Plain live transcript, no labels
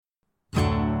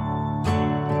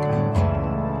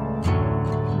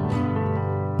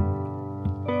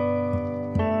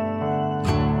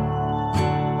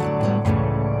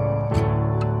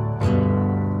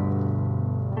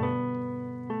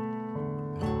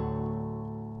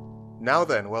Now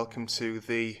then, welcome to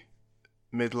the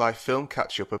Midlife Film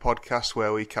Catch-Up, a podcast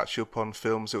where we catch up on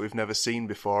films that we've never seen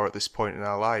before at this point in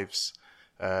our lives,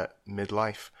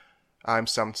 midlife. I'm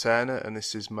Sam Turner, and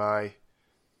this is my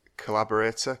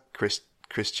collaborator, Chris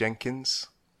Jenkins.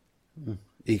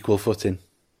 Equal footing.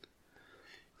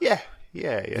 Yeah.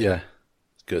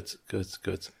 Good.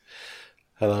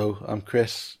 Hello, I'm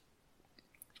Chris.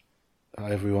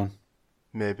 Hi, everyone.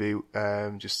 Maybe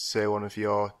just say one of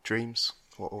your dreams.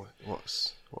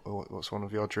 What's one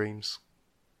of your dreams?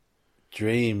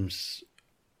 Dreams.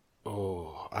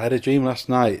 Oh, I had a dream last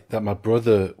night that my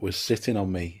brother was sitting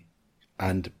on me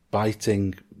and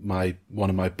biting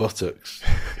one of my buttocks.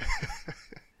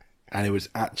 And it was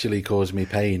actually causing me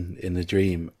pain in the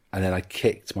dream. And then I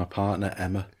kicked my partner,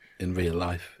 Emma, in real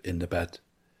life in the bed.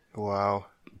 Wow.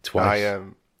 Twice.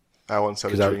 I once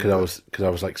had a dream. Because I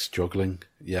was like struggling.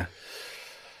 Yeah.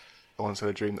 I once had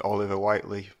a dream that Oliver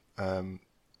Whiteley,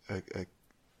 a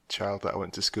child that I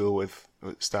went to school with,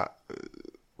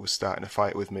 was starting a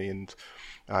fight with me, and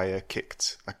I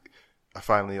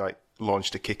finally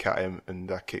launched a kick at him,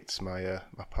 and I kicked my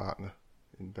partner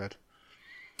in bed.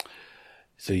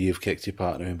 So you've kicked your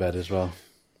partner in bed as well.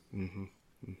 Mm-hmm.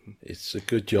 Mm-hmm. It's a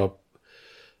good job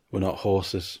we're not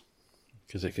horses,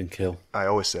 because it can kill. I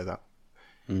always say that.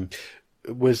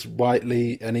 Was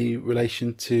Whiteley any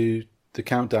relation to the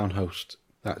Countdown host,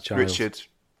 that child?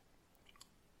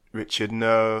 Richard,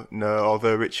 no.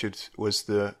 Although Richard was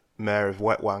the mayor of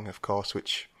Wetwang, of course,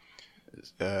 which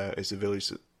is a village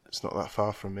that's not that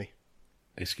far from me.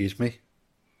 Excuse me?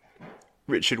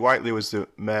 Richard Whiteley was the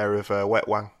mayor of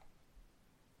Wetwang.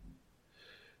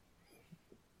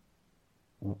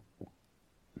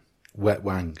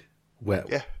 Wetwang.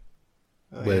 Yeah.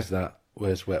 Where's that?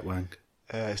 Where's Wetwang?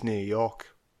 It's near York.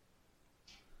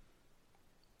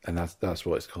 And that's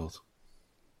what it's called.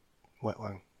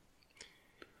 Wetwang.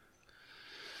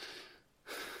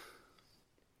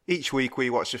 Each week we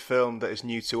watch a film that is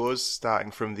new to us,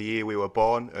 starting from the year we were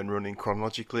born and running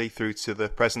chronologically through to the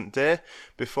present day.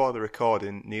 Before the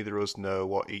recording, neither of us know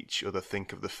what each other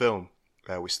think of the film.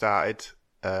 We started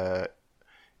in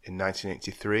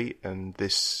 1983, and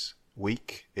this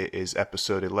week it is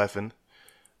episode 11,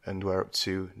 and we're up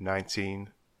to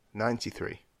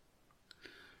 1993.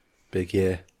 Big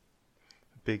year.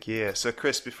 Big year. So,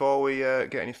 Chris, before we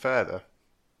get any further,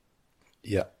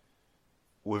 yeah,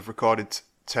 we've recorded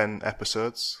 10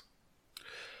 episodes.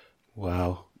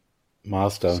 Wow.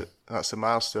 Milestone. So that's a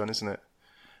milestone, isn't it?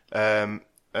 And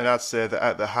I'd say that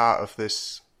at the heart of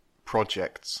this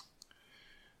project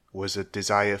was a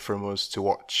desire from us to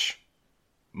watch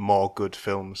more good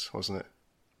films, wasn't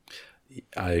it?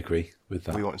 I agree with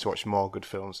that. We wanted to watch more good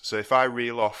films. So if I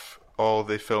reel off all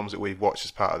the films that we've watched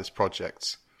as part of this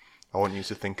project, I want you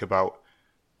to think about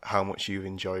how much you've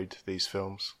enjoyed these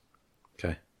films.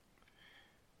 Okay.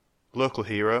 Local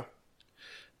Hero,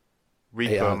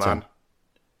 Repo Man.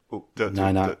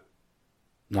 9 out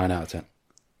of 10.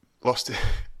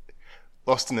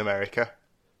 Lost in America.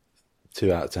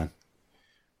 2 out of 10.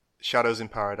 Shadows in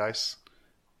Paradise.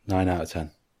 9 out of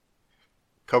 10.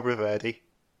 Cobra Verde.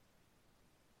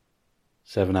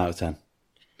 7 out of 10.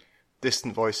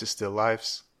 Distant Voices, Still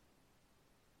Lives.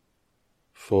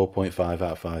 4.5 out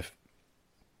of 5.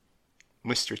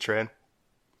 Mystery Train.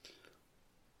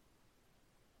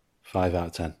 5 out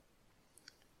of 10.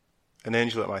 An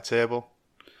Angel at My Table.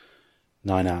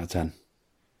 9 out of 10.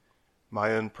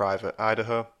 My Own Private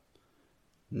Idaho.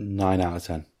 9 out of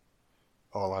 10.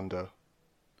 Orlando.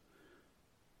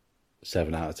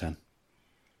 7 out of 10.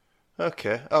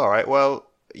 Okay, all right. Well,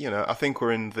 I think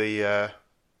we're in the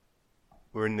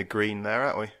green there,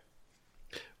 aren't we?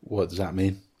 What does that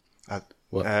mean?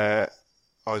 What? I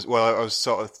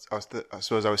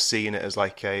suppose I was seeing it as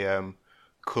like a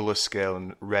colour scale,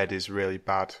 and red is really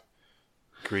bad,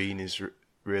 green is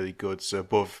really good. So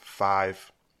above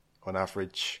 5 on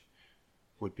average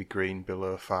would be green,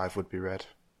 below 5 would be red.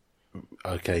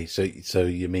 Okay, so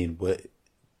you mean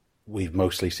we've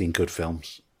mostly seen good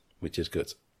films, which is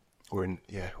good. We're in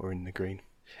the green.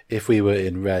 If we were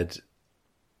in red,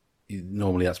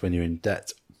 normally that's when you're in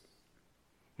debt.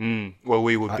 Well,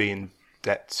 we would be in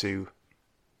debt to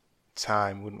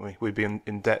time, wouldn't we? We'd be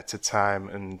in debt to time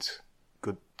and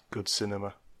good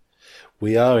cinema.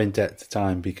 We are in debt to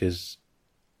time because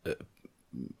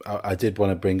I did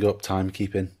want to bring up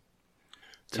timekeeping.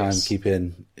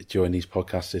 Timekeeping during these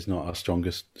podcasts is not our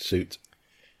strongest suit.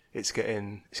 It's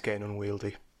getting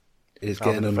unwieldy. It's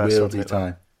getting unwieldy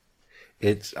time.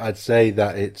 I'd say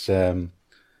that it's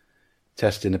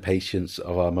testing the patience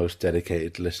of our most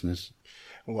dedicated listeners.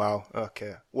 Wow.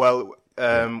 Okay. Well,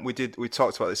 we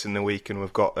talked about this in the week, and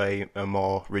we've got a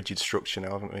more rigid structure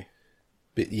now, haven't we?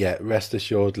 But yeah, rest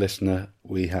assured, listener,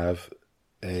 we have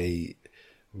a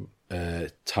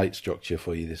tight structure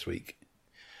for you this week.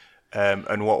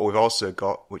 And what we've also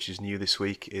got, which is new this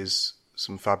week, is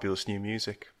some fabulous new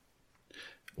music.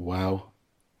 Wow.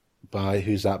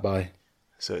 Who's that by?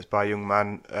 So it's by a young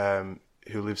man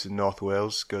who lives in North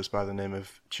Wales, goes by the name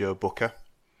of Joe Booker.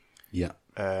 Yeah.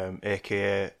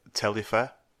 A.k.a.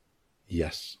 Tellyfair.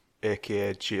 Yes.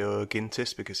 A.k.a. Joe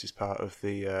Gintis, because he's part of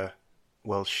the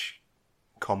Welsh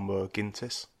combo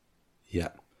Gintis. Yeah.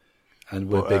 And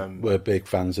we're big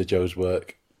fans of Joe's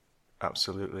work.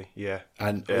 Absolutely, yeah.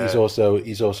 And he's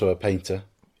also a painter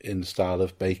in the style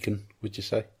of Bacon, would you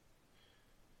say?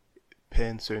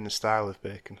 Painter in the style of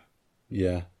Bacon.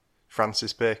 Yeah.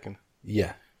 Francis Bacon.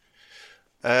 Yeah.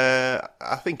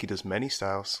 I think he does many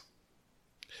styles.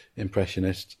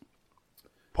 Impressionist.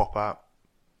 Pop art.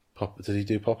 Does he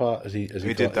do pop art? He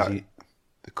did that.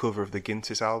 The cover of the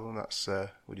Gintis album. That's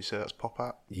would you say that's pop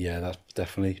art? Yeah, that's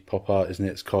definitely pop art, isn't it?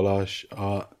 It's collage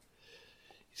art.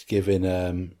 He's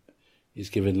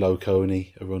giving Low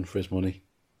Coney a run for his money.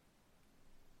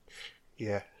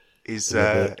 Yeah, is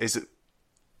it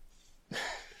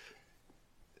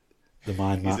the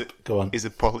mind map? Go on. Is a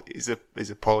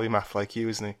polymath like you,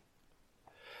 isn't he?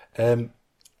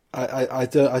 I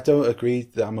don't agree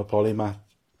that I'm a polymath.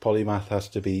 Polymath has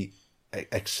to be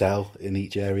excel in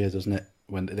each area, doesn't it?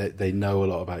 When they know a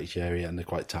lot about each area and they're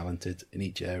quite talented in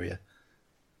each area.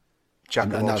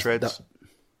 Jack of all trades.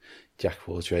 Jack of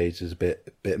all trades is a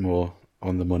bit more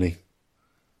on the money.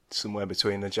 Somewhere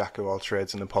between a jack of all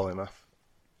trades and a polymath.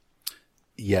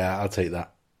 Yeah, I'll take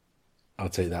that.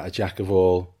 A jack of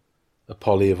all, a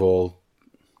poly of all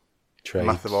trades.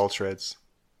 Math of all trades.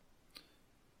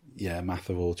 Yeah, math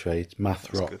of all trades. Math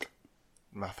That's rock. Good.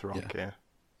 Math rock, yeah.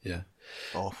 Yeah.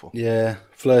 Awful. Yeah,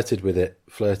 flirted with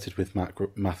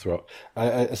math rock.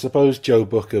 I suppose Joe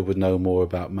Booker would know more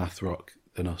about math rock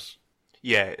than us.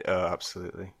 Yeah,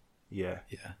 absolutely. Yeah.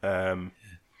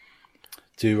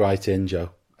 Do write in, Joe.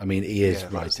 I mean, he is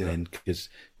writing in because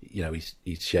he's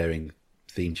sharing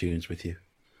theme tunes with you.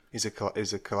 He's a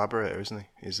collaborator, isn't he?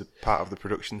 He's a part of the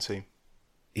production team.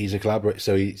 He's a collaborator,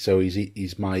 so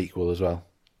he's my equal as well.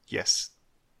 Yes,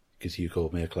 because you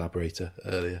called me a collaborator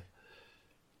earlier.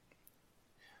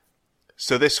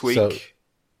 So this week,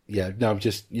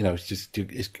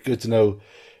 it's good to know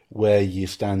where you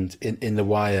stand. In The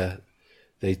Wire,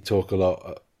 they talk a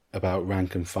lot about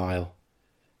rank and file,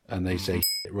 and they say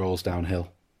it rolls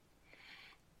downhill.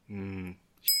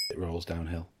 It rolls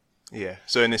downhill. Yeah.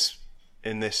 So in this,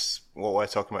 what we're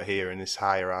talking about here, in this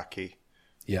hierarchy,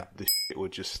 the shit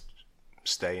would just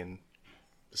stay in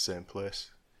the same place.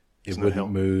 It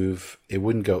wouldn't move. It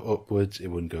wouldn't go upwards. It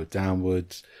wouldn't go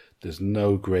downwards. There's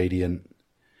no gradient.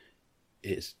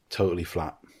 It's totally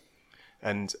flat.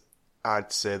 And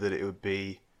I'd say that it would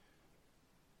be,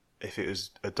 if it was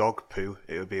a dog poo,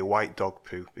 it would be a white dog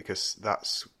poo, because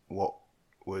that's what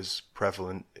was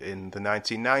prevalent in the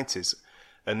 1990s.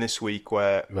 And this week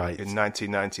we're in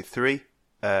 1993,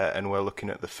 and we're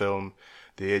looking at the film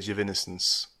The Age of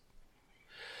Innocence.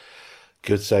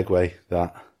 Good segue,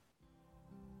 that.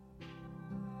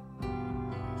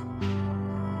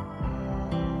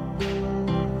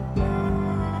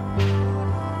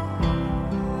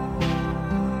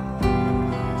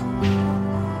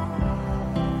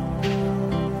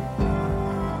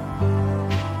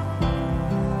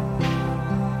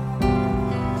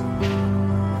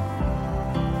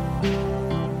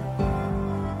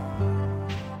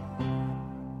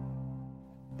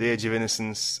 The Age of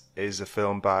Innocence is a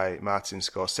film by Martin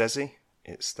Scorsese.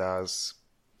 It stars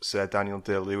Sir Daniel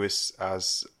Day-Lewis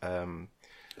as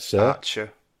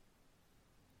Archer.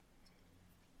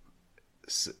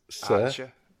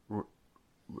 Archer.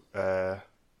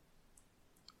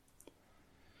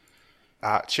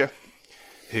 Archer,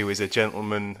 who is a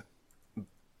gentleman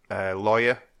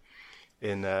lawyer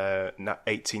in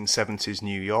 1870s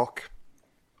New York.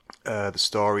 The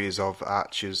story is of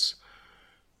Archer's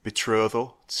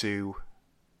betrothal to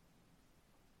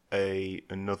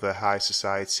another high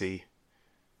society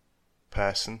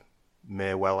person,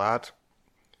 May Wellard.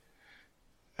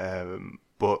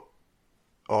 But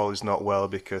all is not well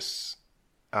because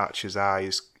Archer's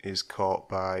eye is caught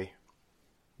by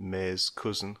May's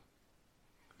cousin,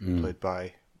 played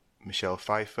by Michelle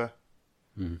Pfeiffer.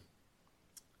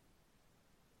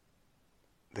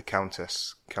 The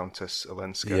Countess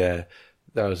Olenska. Yeah,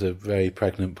 that was a very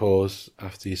pregnant pause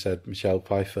after you said Michelle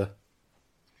Pfeiffer.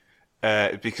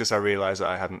 Because I realised that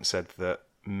I hadn't said that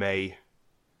May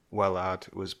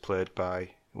Wellard was played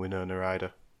by Winona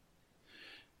Ryder.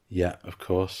 Yeah, of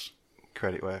course.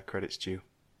 Credit where credit's due.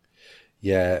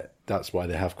 Yeah, that's why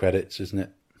they have credits, isn't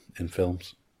it? in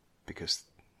films. Because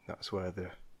that's where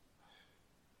the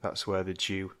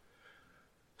Jew.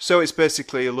 So it's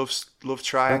basically a love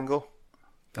triangle.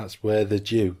 That's where the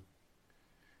Jew.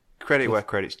 Credit where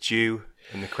credit's due,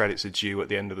 and the credits are due at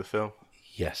the end of the film.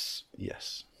 Yes.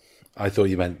 I thought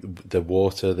you meant the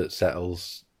water that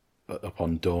settles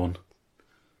upon dawn.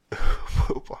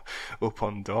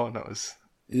 Upon dawn, that was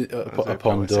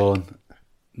upon dawn,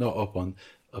 not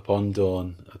upon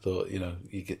dawn. I thought,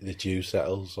 you get the dew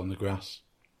settles on the grass.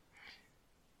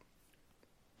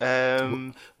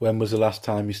 When was the last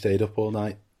time you stayed up all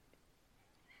night?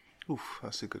 Oof,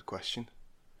 that's a good question.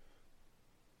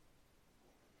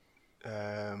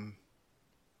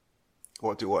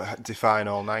 What define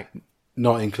all night?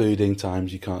 Not including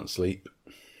times you can't sleep.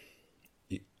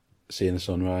 Seeing the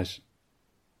sunrise.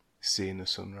 Seeing the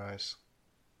sunrise.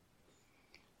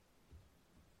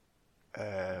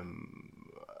 I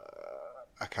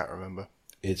can't remember.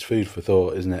 It's food for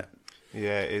thought, isn't it?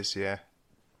 Yeah, it is. Yeah.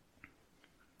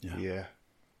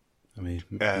 I mean,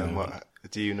 what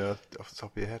do you know off the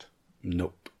top of your head?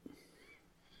 Nope.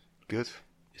 Good.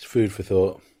 It's food for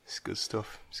thought. It's good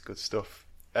stuff.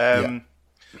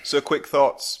 So, quick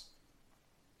thoughts.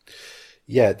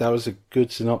 Yeah, that was a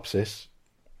good synopsis.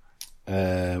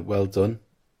 Well done.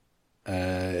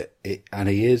 And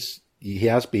he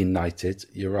has been knighted.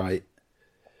 You're right.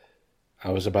 I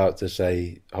was about to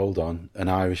say, hold on, an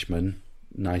Irishman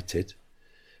knighted,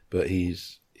 but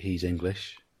he's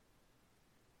English.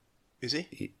 Is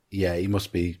he? He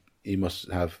must be. He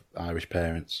must have Irish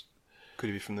parents. Could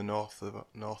he be from the north of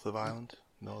Ireland?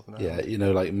 Northern Yeah,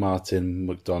 Ireland? like Martin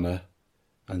McDonagh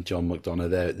and John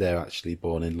McDonagh. They're actually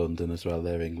born in London as well.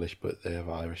 They're English, but they have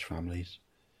Irish families.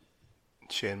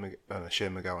 Shane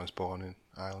McGowan's born in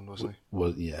Ireland, wasn't he?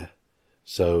 Well, yeah.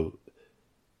 So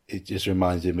it just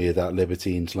reminded me of that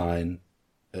Libertines line,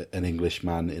 an English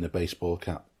man in a baseball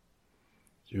cap.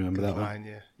 Do you remember that one?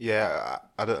 Yeah. Yeah,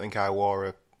 I don't think I wore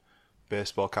a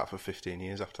baseball cap for 15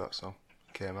 years after that song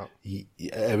came out.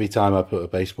 Every time I put a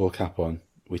baseball cap on,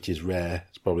 which is rare,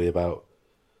 it's probably about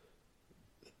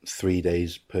 3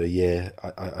 days per year,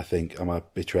 I think, am I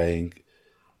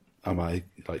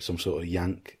like some sort of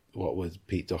Yank? What would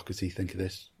Pete Doherty think of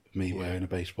this? Me wearing a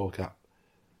baseball cap?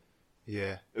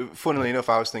 Yeah. Funnily enough,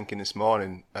 I was thinking this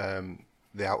morning,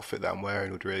 the outfit that I'm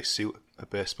wearing would really suit a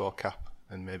baseball cap,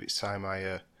 and maybe it's time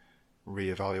I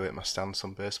reevaluate my stance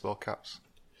on baseball caps.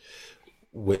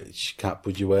 Which cap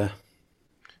would you wear?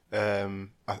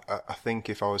 I think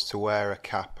if I was to wear a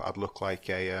cap, I'd look like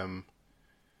a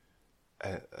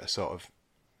sort of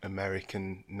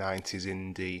American 90s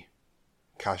indie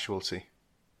casualty.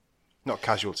 Not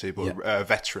casualty, but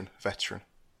veteran.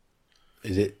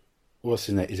 Is it, what's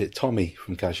his name? Is it Tommy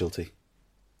from Casualty?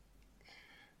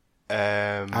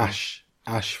 Ash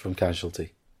from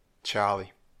Casualty.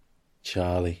 Charlie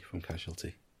from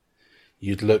Casualty.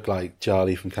 You'd look like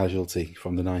Charlie from Casualty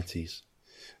from the 90s.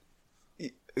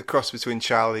 A cross between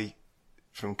Charlie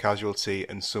from Casualty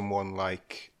and someone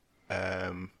like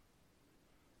the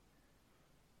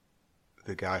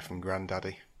guy from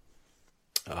Grandaddy.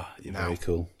 You're very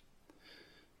cool.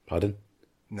 Pardon?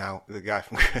 Now the guy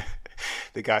from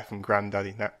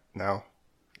Grandaddy. Now.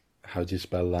 How do you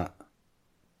spell that?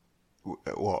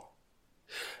 What?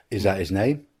 Is that his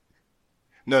name?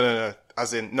 No.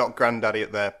 As in not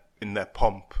Grandaddy in their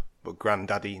pomp, but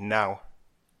Grandaddy now.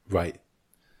 Right.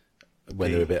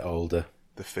 When they're a bit older.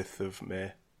 The 5th of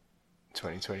May,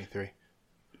 2023.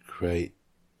 Great.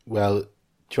 Well,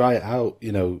 try it out.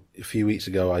 A few weeks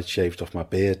ago I shaved off my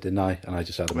beard, didn't I? And I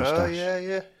just had a moustache. Oh,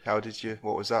 yeah. How did you?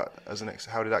 What was that?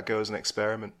 How did that go as an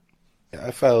experiment?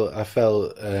 I felt. I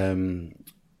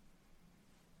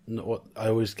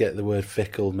always get the word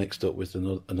fickle mixed up with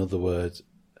another word.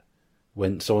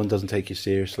 When someone doesn't take you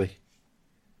seriously.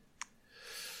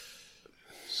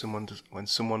 When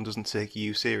someone doesn't take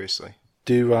you seriously.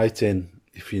 Do write in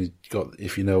if you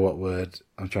know what word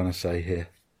I'm trying to say here.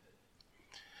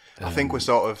 I think we're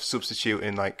sort of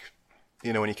substituting, like,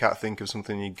 when you can't think of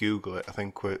something, you Google it. I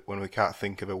think when we can't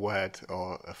think of a word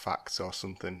or a fact or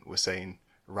something, we're saying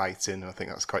write in. I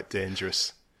think that's quite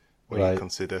dangerous when you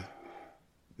consider.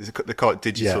 They call it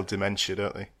digital dementia,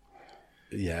 don't they?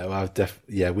 Yeah, well,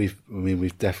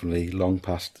 we've definitely long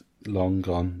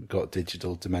gone, got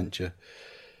digital dementia.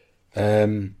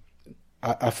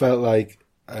 I felt like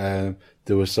there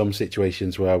were some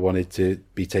situations where I wanted to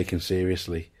be taken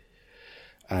seriously,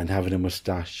 and having a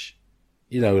moustache,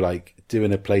 like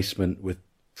doing a placement with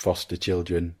foster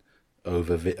children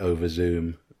over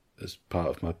Zoom as part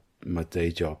of my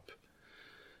day job.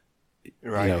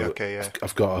 Right. Okay. Yeah.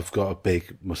 I've got a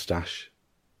big moustache.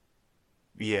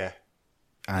 Yeah.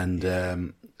 And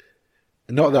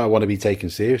Not that I want to be taken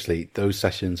seriously. Those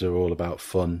sessions are all about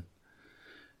fun,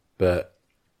 but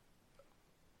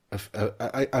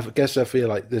I guess I feel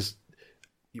like there's.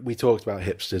 We talked about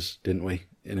hipsters, didn't we,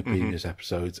 in a previous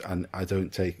episode? And I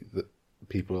don't take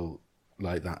people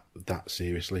like that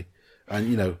seriously.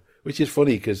 And which is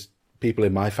funny because people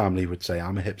in my family would say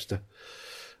I'm a hipster,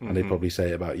 and they'd probably say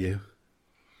it about you.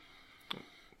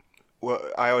 Well,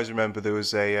 I always remember there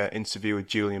was a interview with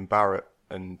Julian Barrett,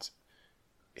 and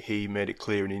he made it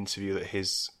clear in the interview that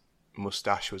his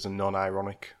moustache was a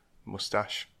non-ironic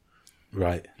moustache.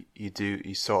 Right.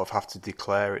 You sort of have to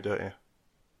declare it, don't you?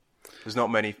 There's not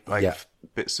many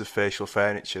bits of facial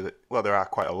furniture that. Well, there are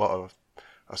quite a lot of,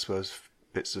 I suppose,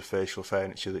 bits of facial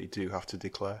furniture that you do have to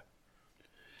declare.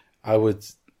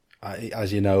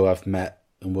 As you know, I've met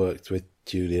and worked with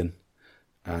Julian,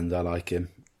 and I like him,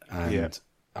 and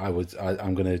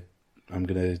I'm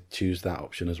gonna choose that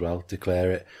option as well,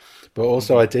 declare it. But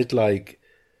also, I did like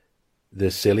the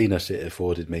silliness it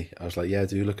afforded me. I was like, yeah, I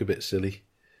do look a bit silly.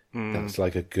 That's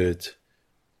like a good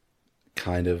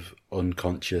kind of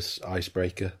unconscious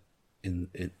icebreaker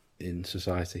in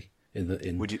society.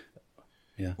 Would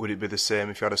it be the same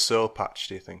if you had a soul patch?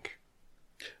 Do you think?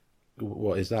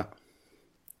 What is that?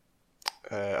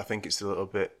 I think it's a little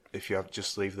bit. If you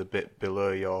just leave the bit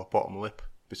below your bottom lip,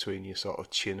 between your sort of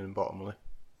chin and bottom lip,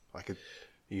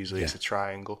 usually it's a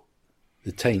triangle.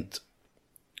 The taint.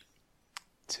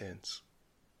 Taint.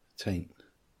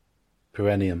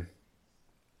 Perineum.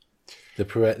 The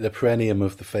perineum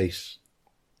of the face.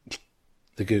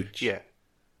 The gooch. Yeah.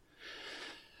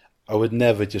 I would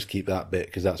never just keep that bit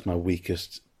because that's my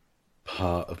weakest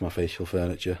part of my facial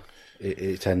furniture.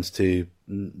 It tends to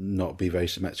not be very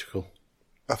symmetrical.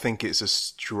 I think it's a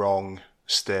strong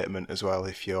statement as well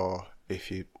if you're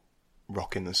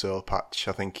rocking the soul patch.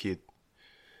 I think you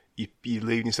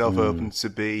leaving yourself open to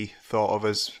be thought of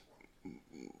as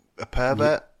a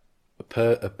pervert.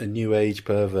 A new age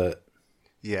pervert.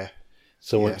 Yeah.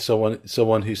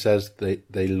 Someone who says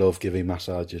they love giving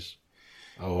massages.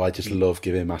 Oh, I just love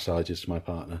giving massages to my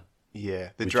partner. Yeah,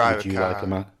 the would driver you car.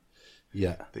 like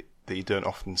yeah. That you don't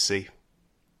often see.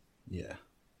 Yeah,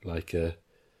 like a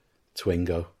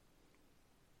Twingo.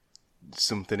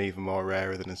 Something even more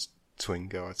rarer than a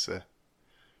Twingo, I'd say.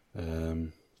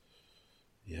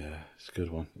 Yeah, it's a good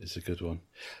one. It's a good one.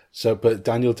 So, but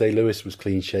Daniel Day-Lewis was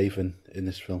clean shaven in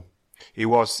this film. He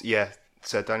was, yeah.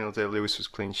 So Daniel Day-Lewis was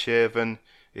clean shaven.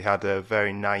 He had a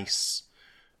very nice,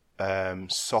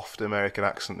 soft American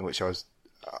accent, which I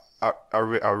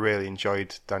really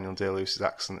enjoyed Daniel Day-Lewis's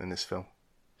accent in this film.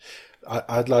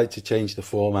 I'd like to change the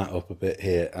format up a bit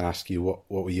here and ask you what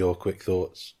were your quick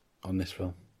thoughts on this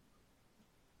film?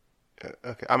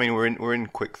 Okay, I mean we're in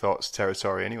quick thoughts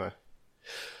territory anyway.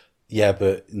 Yeah,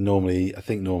 but I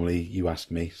think normally you ask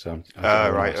me, so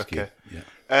right, okay. You.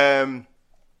 Yeah.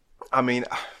 I mean,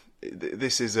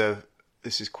 this is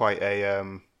quite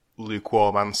a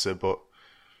lukewarm answer, but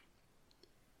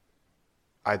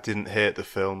I didn't hate the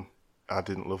film. I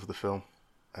didn't love the film,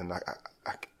 and I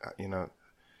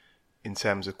in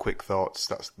terms of quick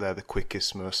thoughts, they're the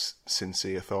quickest, most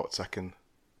sincere thoughts I can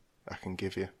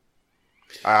give you.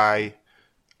 I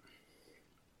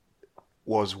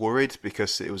was worried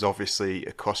because it was obviously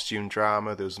a costume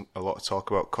drama. There was a lot of talk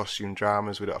about costume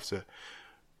dramas. We don't have to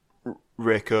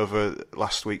rake over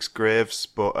last week's graves,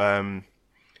 but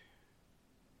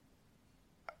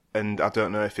and I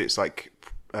don't know if it's like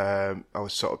I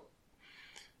was sort of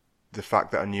the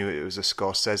fact that I knew it was a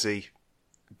Scorsese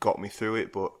got me through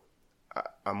it, but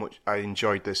I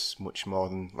enjoyed this much more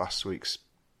than last week's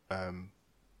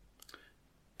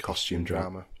costume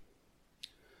drama.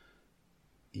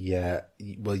 Yeah,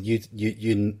 well, you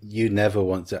never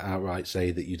want to outright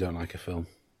say that you don't like a film.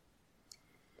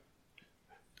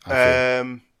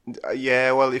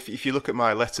 Yeah, well, if you look at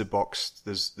my letterbox,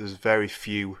 there's very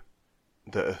few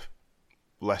that are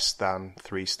less than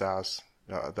 3 stars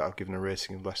that I've given a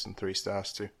rating of less than 3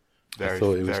 stars to.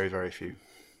 Very few.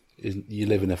 You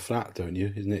live in a flat, don't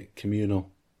you? Isn't it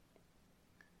communal?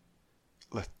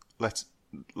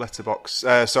 Letterbox.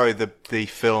 Sorry, the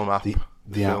film app. The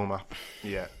film app.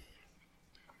 Yeah.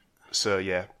 So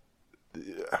yeah,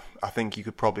 I think you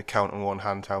could probably count on one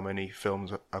hand how many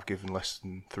films I've given less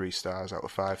than 3 stars out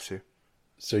of 5 to.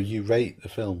 So you rate the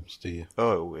films, do you?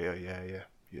 Oh yeah.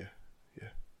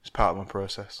 It's part of my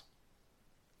process.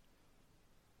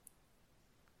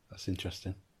 That's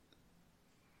interesting.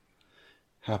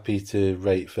 Happy to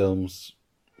rate films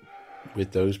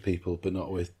with those people, but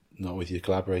not with your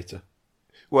collaborator.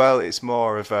 Well, it's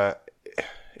more of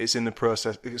it's in the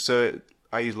process. So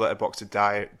I use Letterboxd to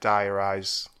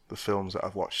diarise the films that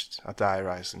I've watched. I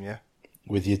diarise them, yeah.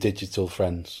 With your digital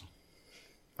friends.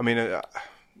 I mean,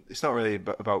 it's not really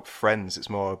about friends.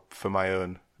 It's more for my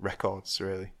own records,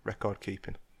 really. Record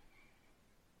keeping.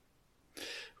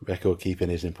 Record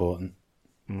keeping is important.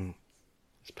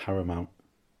 It's paramount.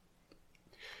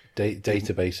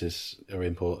 Databases are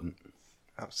important.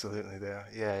 Absolutely, they are.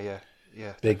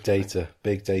 Yeah. Big data.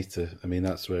 I mean,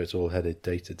 that's where it's all headed.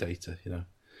 Data. You know,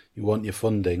 you want your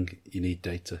funding, you need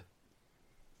data.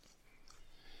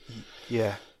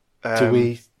 Yeah. Do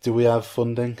we have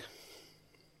funding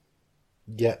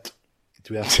yet?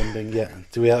 Do we have funding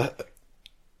yet? Do we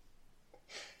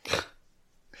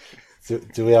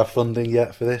have funding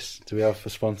yet for this? Do we have a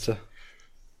sponsor?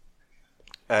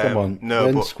 Come on. No,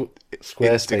 when but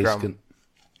Squarespace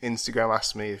Instagram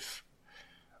asked me if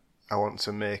I want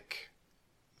to make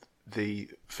the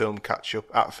Film Catch Up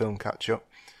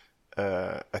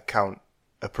account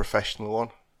a professional one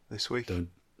this week.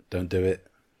 Don't do it.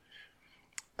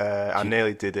 I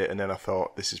nearly did it, and then I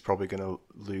thought this is probably going to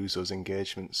lose us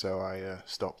engagement, so I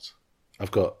stopped. I've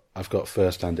got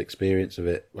first-hand experience of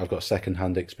it. I've got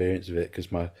second-hand experience of it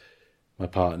because my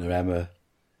partner Emma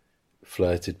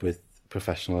flirted with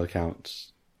professional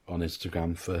accounts on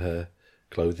Instagram for her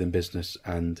clothing business,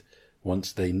 and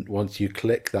once you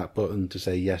click that button to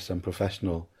say yes, I'm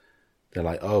professional, they're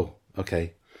like, oh,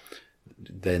 okay.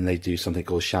 Then they do something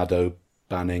called shadow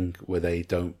banning, where they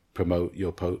don't promote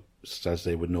your posts as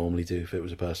they would normally do if it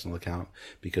was a personal account,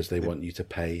 because they want you to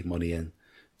pay money in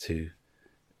to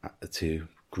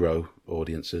grow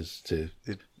audiences, to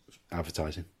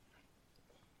advertising.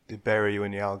 They bury you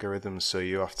in the algorithms, so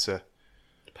you have to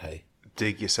pay,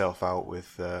 dig yourself out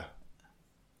with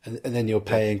and then you're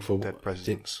paying for dead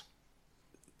presidents.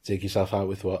 Dig yourself out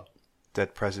with what?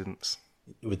 Dead presidents.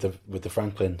 With the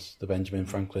Franklins, the Benjamin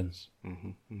Franklins.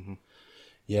 Mm-hmm.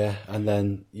 Yeah, and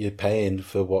then you're paying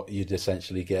for what you'd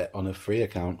essentially get on a free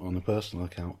account, on a personal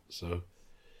account. So,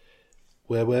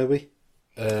 where were we?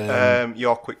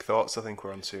 Your quick thoughts, I think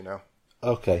we're on to now.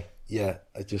 Okay, yeah,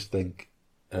 I just think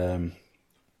the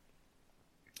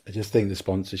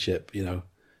sponsorship, you know,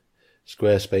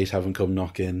 Squarespace haven't come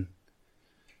knocking.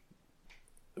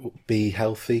 Be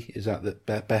healthy, is that the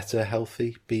better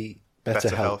healthy? Be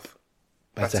better health.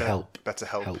 Better help.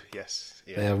 Yes.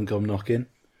 Yeah. They haven't come knocking.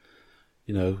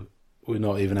 You know, we've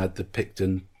not even had the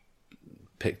Picton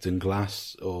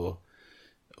Glass or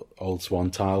Old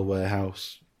Swan Tile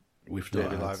Warehouse. We've not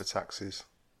Daily had Liver taxis.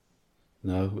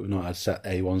 No, we've not had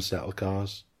A1 settle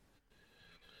cars.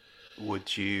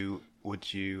 Would you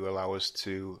allow us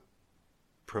to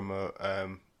promote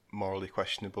morally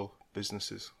questionable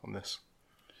businesses on this?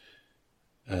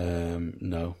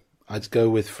 No, I'd go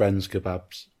with Friends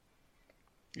Kebabs.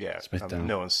 Yeah,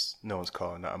 no one's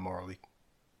calling that a morally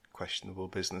questionable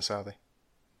business, are they?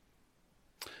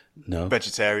 No.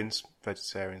 Vegetarians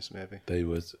maybe. They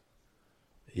would.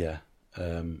 Yeah.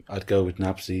 I'd go with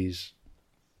Nabsies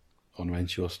on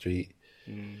Renshaw Street.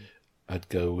 I'd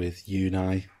go with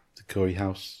Unai, the curry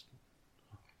house.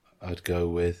 I'd go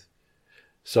with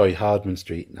Hardman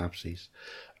Street, Nabsies.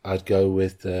 I'd go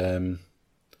with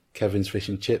Kevin's Fish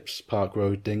and Chips, Park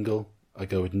Road, Dingle. I'd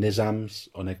go with Nizam's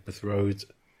on Egmouth Road.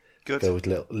 Good. Go with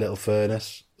Little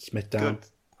Furnace, Smithdown.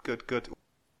 Good.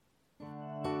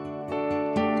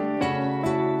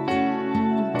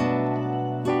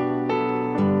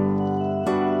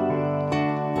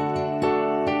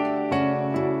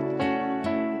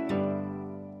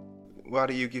 Why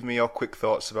do you give me your quick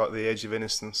thoughts about The Age of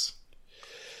Innocence?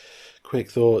 Quick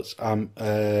thoughts. I'm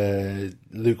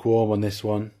lukewarm on this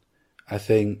one. I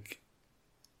think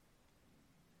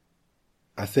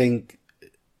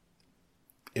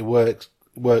it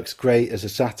works great as a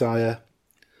satire,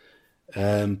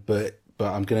 but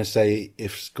I'm going to say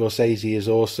if Scorsese is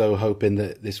also hoping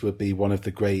that this would be one of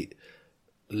the great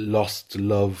lost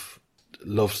love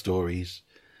stories,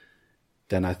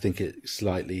 then I think it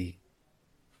slightly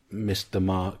missed the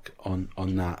mark on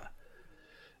that.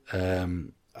 I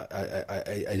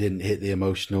didn't hit the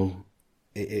emotional.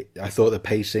 I thought the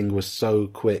pacing was so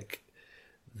quick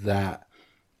that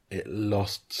it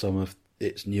lost some of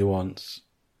its nuance.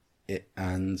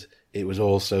 And it was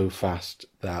all so fast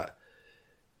that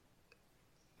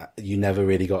you never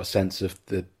really got a sense of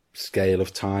the scale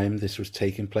of time this was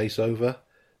taking place over,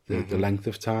 the length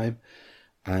of time.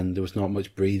 And there was not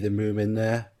much breathing room in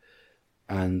there.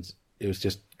 And it was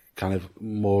just kind of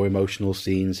more emotional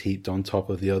scenes heaped on top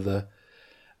of the other.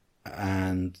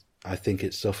 And I think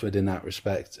it suffered in that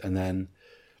respect. And then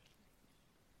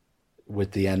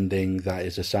with the ending, that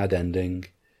is a sad ending,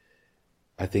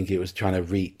 I think it was trying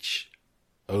to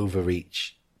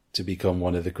overreach to become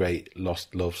one of the great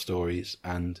lost love stories,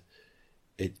 and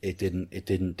it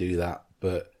didn't do that.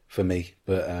 But for me,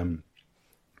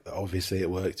 obviously it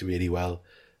worked really well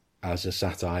as a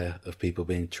satire of people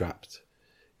being trapped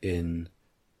in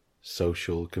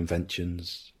social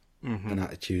conventions and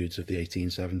attitudes of the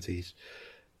 1870s.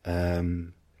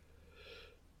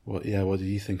 What do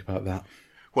you think about that?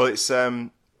 Well, it's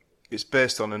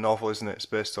based on a novel, isn't it? It's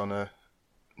based on a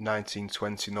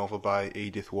 1920 novel by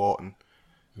Edith Wharton.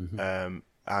 And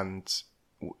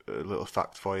a little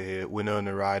fact for you here: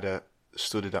 Winona Ryder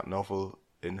studied that novel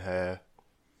in her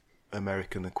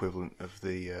American equivalent of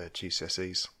the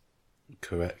GCSEs.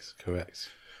 Correct.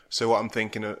 So what I'm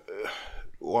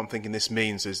thinking this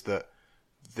means is that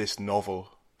this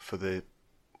novel for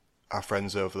our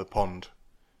friends over the pond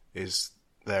is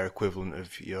their equivalent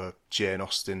of your Jane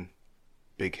Austen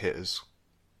big hitters,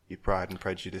 your Pride and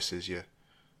Prejudices, your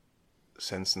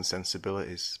Sense and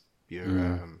Sensibilities,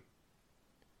 your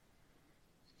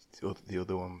the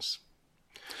other ones.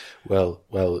 Well,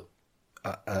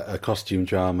 a costume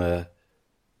drama.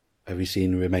 Have you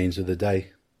seen Remains of the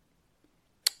Day?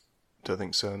 Don't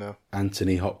think so, no.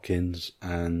 Anthony Hopkins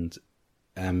and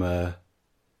Emma,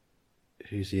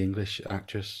 who's the English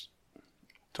actress?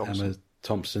 Thompson. Emma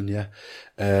Thompson, yeah.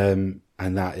 And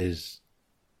that is,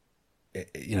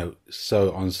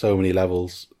 so on so many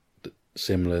levels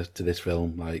similar to this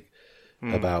film, like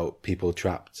about people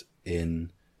trapped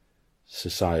in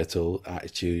societal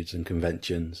attitudes and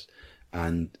conventions,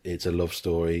 and it's a love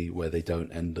story where they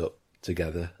don't end up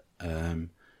together, and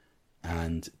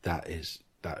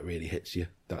that really hits you.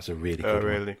 That's a really good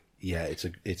really? one. Yeah, it's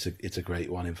a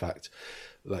great one. In fact,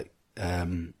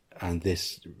 and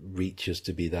this reaches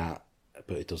to be that,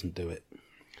 but it doesn't do it.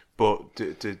 But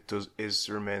is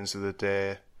Remains of the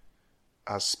Day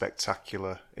as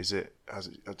spectacular? Does it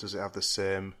have the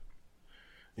same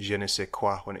je ne sais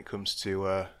quoi when it comes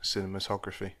to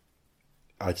cinematography?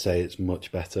 I'd say it's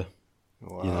much better.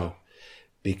 Wow.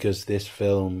 Because this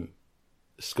film,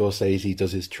 Scorsese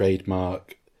does his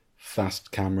trademark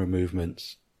fast camera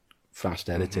movements, fast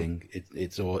editing.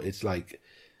 It's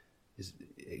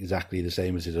exactly the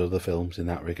same as his other films in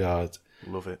that regard.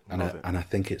 Love it. And I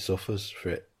think it suffers for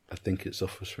it.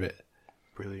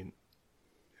 Brilliant.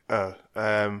 I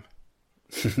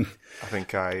think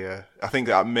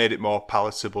that made it more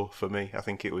palatable for me. I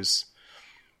think I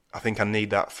need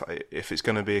that if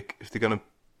they're gonna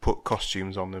put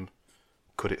costumes on them,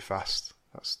 cut it fast.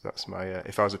 That's my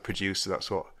if I was a producer,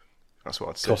 that's what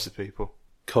I'd say to people.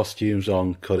 Costumes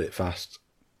on, cut it fast.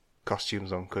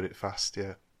 Costumes on, cut it fast.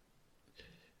 Yeah.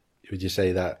 Would you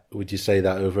say that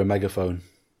over a megaphone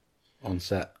on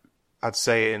set? I'd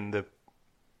say it in the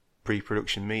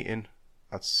pre-production meeting.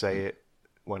 I'd say it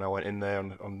when I went in there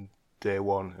on day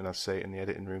one, and I'd say it in the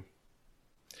editing room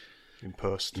in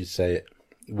post. You'd say it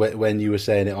when you were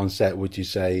saying it on set. Would you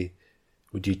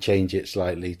change it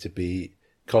slightly to be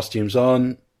costumes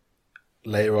on?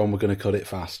 Later on, we're going to cut it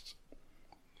fast,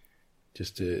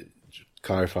 just to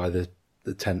clarify the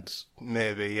tense.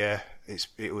 Maybe, yeah.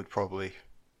 It'd probably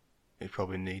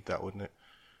need that, wouldn't it?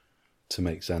 To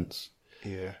make sense.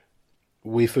 Yeah.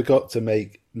 We forgot to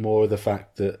make more of the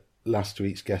fact that last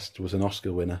week's guest was an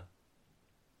Oscar winner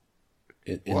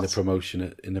in the promotion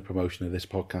of this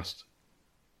podcast.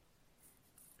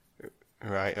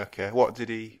 Right. Okay. What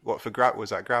was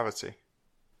that? Gravity.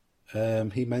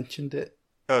 He mentioned it.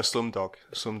 Oh, Slumdog.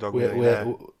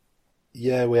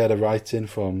 We had a write-in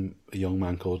from a young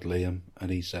man called Liam, and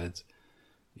he said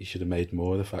he should have made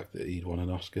more of the fact that he'd won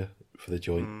an Oscar for the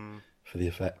joint for the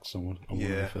effects on one of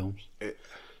the films.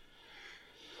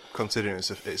 Considering it's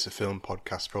a film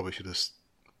podcast, probably should have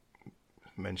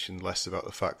mentioned less about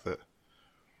the fact that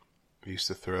we used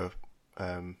to throw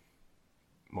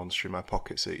Monster in My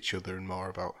Pockets at each other, and more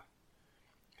about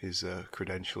his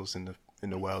credentials in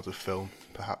the world of film,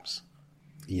 perhaps.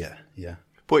 Yeah.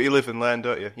 But you live and learn,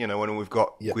 don't you? You know, when we've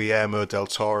got Guillermo del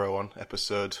Toro on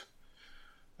episode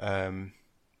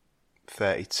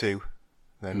 32,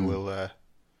 then we'll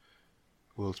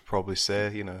probably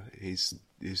say, you know, he's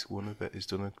won a bit. He's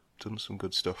done some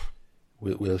good stuff.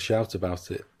 We'll shout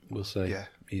about it. We'll say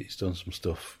he's done some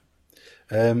stuff.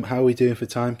 How are we doing for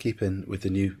timekeeping with the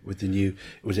new?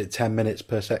 Was it 10 minutes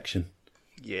per section?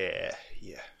 Yeah.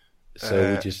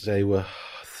 So would you say we're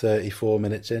 34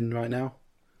 minutes in right now?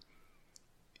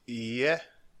 Yeah.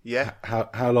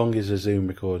 How long is a Zoom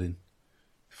recording?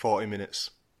 40 minutes.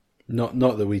 Not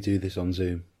that we do this on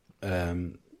Zoom.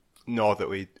 Nor that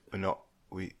we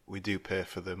do pay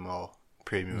for them or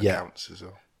premium accounts as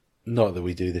well. Not that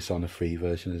we do this on a free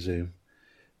version of Zoom.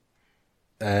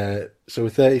 So we're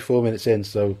 34 minutes in,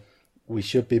 so we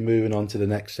should be moving on to the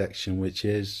next section, which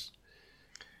is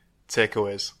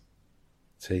takeaways.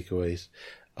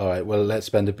 All right. Well,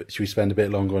 should we spend a bit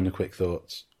longer on the quick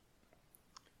thoughts?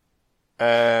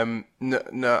 No,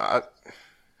 no.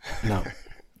 No,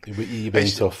 you're being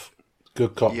tough.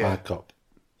 Good cop, Yeah. bad cop.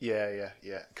 Yeah.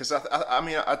 Because I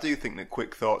mean, I do think that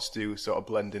quick thoughts do sort of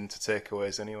blend into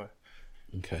takeaways anyway,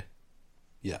 Okay.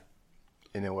 Yeah.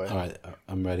 in a way. All right,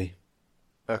 I'm ready.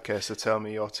 Okay, so tell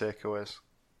me your takeaways.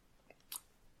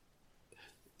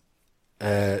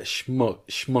 Daniel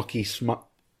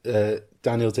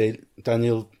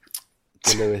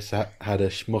Day-Lewis had a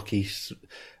schmucky.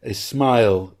 His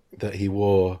smile that he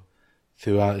wore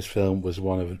throughout his film was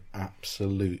one of an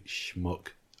absolute schmuck.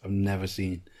 I've never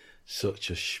seen such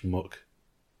a schmuck.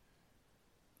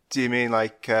 Do you mean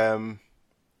like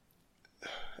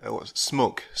what's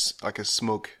smug? Like a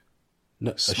smug?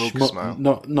 No, Smug a schmuck, smile.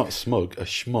 not smug, a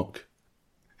schmuck.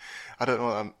 I don't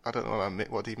know. I don't know what I mean.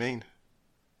 What do you mean?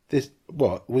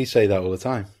 What we say that all the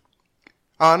time.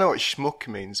 Oh, I know what schmuck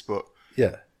means, but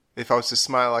Yeah, if I was to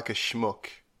smile like a schmuck,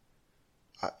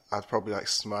 I'd probably like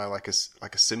smile like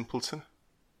a simpleton.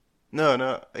 No,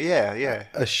 yeah.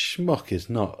 a schmuck is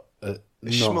not a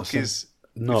Schmuck is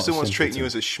not if someone's a treating you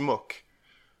simpleton. as a schmuck,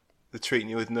 they're treating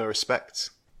you with no respect.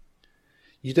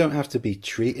 You don't have to be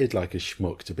treated like a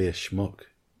schmuck to be a schmuck.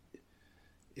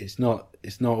 It's not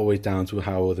always down to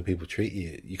how other people treat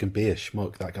you. You can be a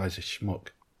schmuck. That guy's a schmuck.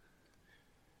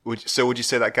 Would you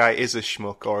say that guy is a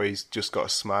schmuck, or he's just got a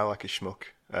smile like a schmuck?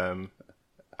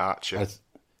 Archer.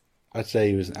 I'd say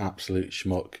he was an absolute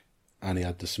schmuck, and he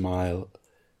had the smile,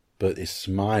 but his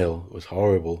smile was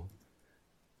horrible.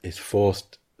 His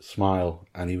forced smile,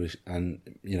 and he was a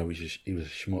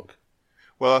schmuck.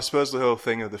 Well, I suppose the whole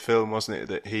thing of the film, wasn't it,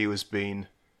 that he was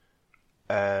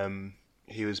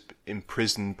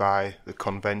imprisoned by the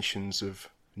conventions of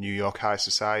New York high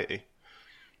society.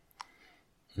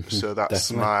 So that Definitely.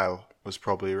 smile was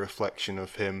probably a reflection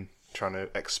of him trying to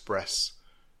express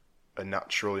a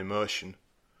natural emotion,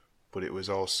 but it was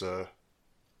also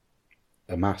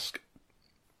A mask.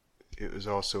 a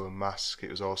mask.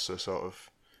 It was also sort of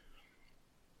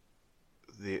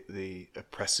the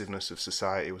oppressiveness of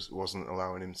society wasn't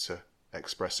allowing him to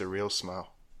express a real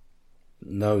smile.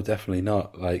 No, definitely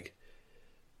not.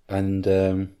 And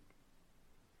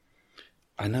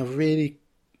I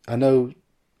know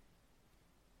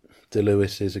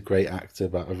DeLewis is a great actor,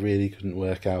 but I really couldn't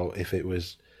work out if it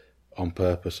was on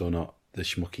purpose or not, the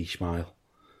schmucky smile.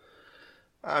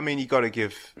 I mean, you got to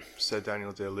give Sir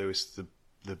Daniel Day-Lewis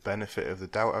the benefit of the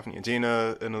doubt, haven't you? Do you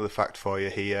know another fact for you?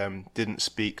 He didn't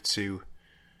speak to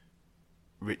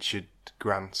Richard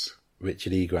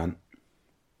E. Grant.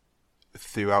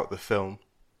 throughout the film,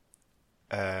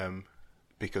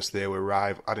 because they were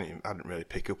rival. I didn't really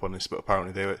pick up on this, but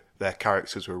apparently their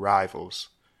characters were rivals.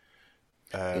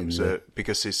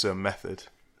 Because he's so method,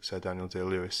 Sir Daniel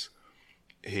Day-Lewis,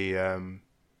 he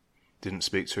didn't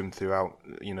speak to him throughout,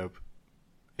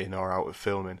 in or out of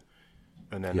filming,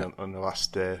 and then on the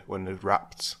last day when they've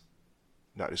wrapped,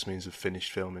 that just means they've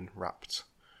finished filming, wrapped.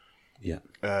 Yeah.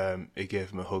 He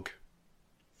gave him a hug.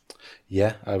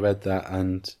 Yeah, I read that,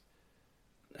 and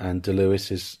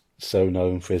DeLewis is so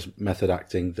known for his method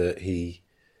acting that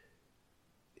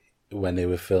when they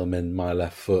were filming My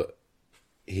Left Foot,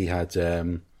 he had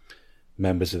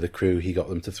members of the crew, he got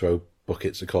them to throw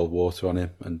buckets of cold water on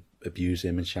him and abuse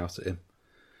him and shout at him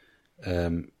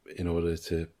in order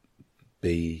to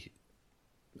be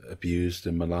abused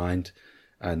and maligned.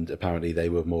 And apparently they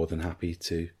were more than happy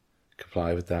to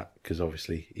comply with that, because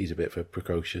obviously he's a bit of a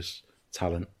precocious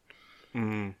talent.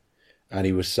 Mm. And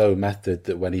he was so method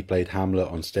that when he played Hamlet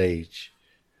on stage,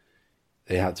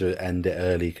 they had to end it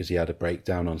early because he had a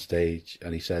breakdown on stage.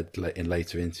 And he said in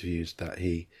later interviews that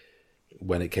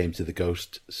when it came to the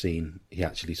ghost scene, he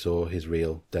actually saw his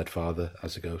real dead father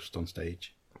as a ghost on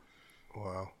stage.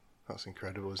 Wow, that's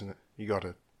incredible, isn't it? You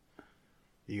gotta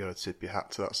tip your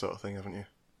hat to that sort of thing, haven't you?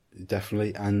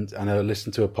 Definitely. And I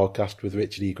listened to a podcast with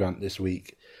Richard E. Grant this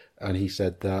week, and he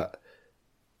said that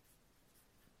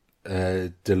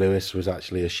DeLewis was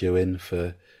actually a shoo-in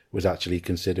was actually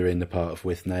considering the part of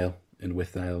Withnail in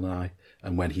Withnail and I,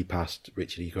 and when he passed,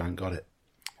 Richard E. Grant got it.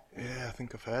 Yeah, I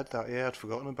think I've heard that. Yeah, I'd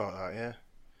forgotten about that. Yeah.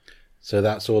 So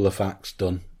that's all the facts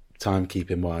done.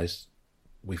 Timekeeping wise,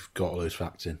 we've got all those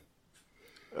facts in.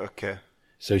 Okay.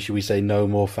 So should we say no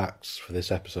more facts for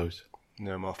this episode?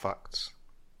 No more facts.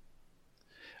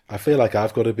 I feel like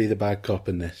I've got to be the bad cop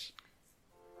in this.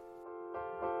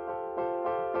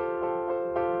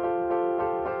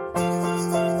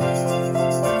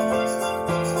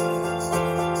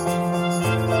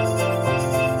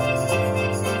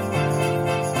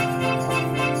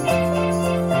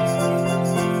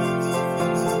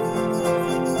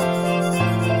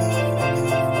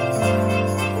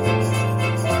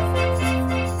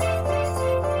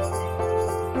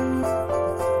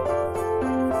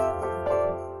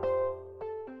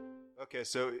 Okay,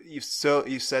 so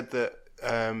you said that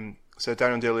so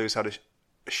Daniel Day-Lewis had a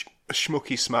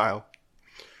schmucky smile.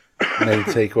 Main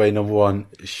takeaway number one: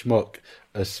 schmuck,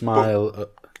 a smile.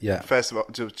 Yeah, First of all,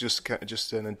 just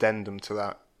an addendum to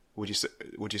that. Would you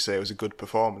say it was a good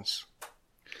performance?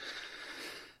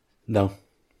 no.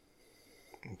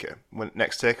 Okay.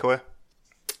 Next takeaway.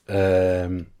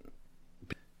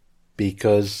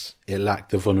 Because it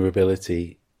lacked the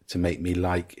vulnerability to make me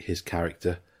like his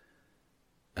character,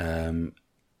 and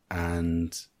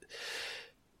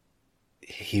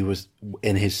he was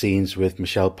in his scenes with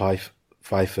Michelle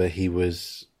Pfeiffer. He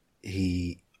was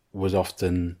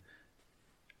often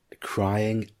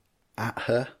crying at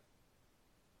her.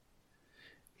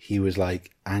 He was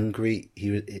like angry.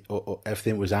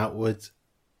 Everything was outward.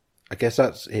 I guess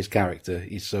that's his character.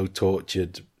 He's so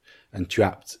tortured and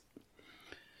trapped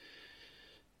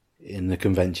in the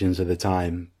conventions of the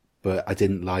time. But I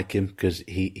didn't like him because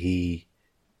he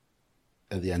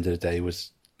at the end of the day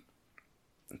was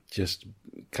just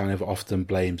kind of often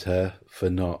blamed her for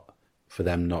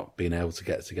them not being able to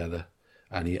get together,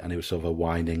 and he was sort of a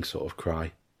whining sort of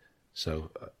cry.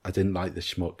 So I didn't like the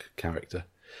schmuck character.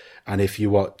 And if you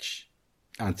watch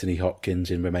Anthony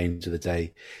Hopkins in Remains of the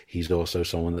Day, he's also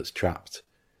someone that's trapped,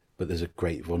 but there's a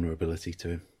great vulnerability to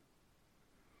him.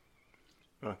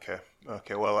 Okay.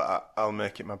 Well, I'll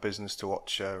make it my business to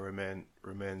watch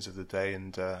Remains of the Day,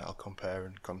 and I'll compare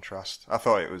and contrast. I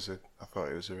thought it was a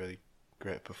really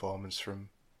great performance from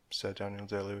Sir Daniel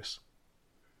Day-Lewis.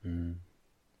 Mm.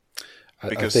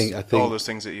 Because I think all those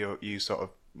things that you sort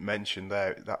of mentioned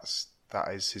there, that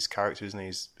is his character, isn't he?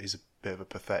 He's a bit of a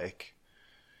pathetic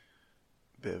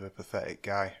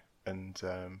guy, and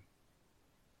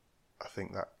I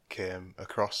think that came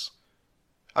across.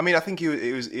 I mean, I think he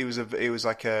was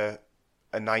like a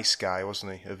nice guy,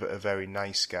 wasn't he? A very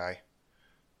nice guy,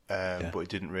 but he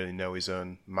didn't really know his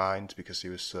own mind because he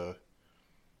was so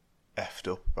effed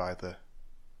up by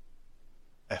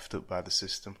the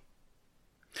system.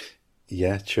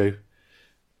 Yeah, true.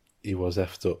 He was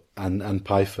effed up, and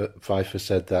Pfeiffer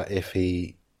said that if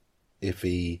he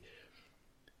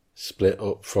split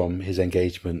up from his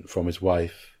engagement from his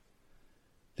wife,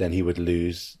 then he would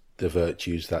lose the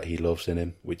virtues that he loves in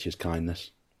him, which is kindness.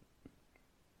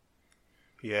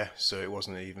 Yeah, so it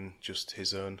wasn't even just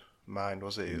his own mind,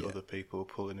 was it? Yeah. Other people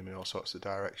pulling him in all sorts of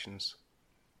directions.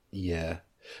 Yeah,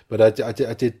 but I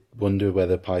did wonder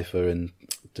whether Pfeiffer and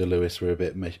DeLewis were a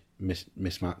bit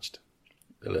mismatched,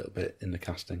 a little bit in the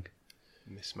casting.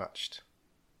 Mismatched.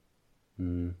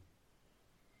 Mm.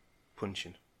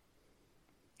 Punching.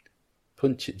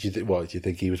 Do you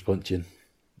think he was punching?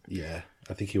 Yeah,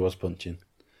 I think he was punching.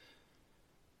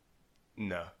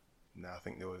 No, I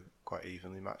think they were quite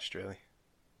evenly matched, really.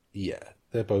 Yeah,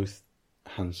 they're both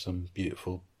handsome,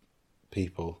 beautiful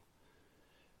people.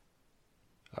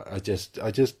 I don't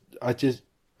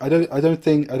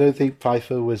think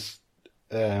Pfeiffer was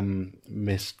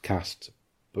miscast,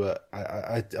 but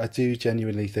I do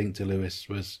genuinely think DeLewis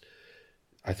was.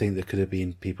 I think there could have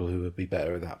been people who would be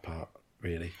better at that part.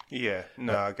 Really. Yeah.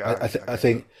 No, I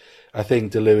think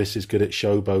DeLewis is good at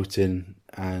showboating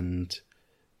and.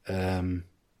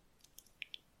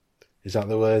 Is that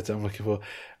the word I'm looking for?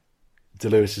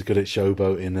 DeLewis is good at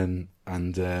showboating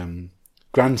and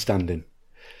grandstanding.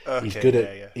 Okay, he's good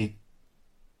at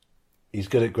he's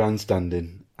good at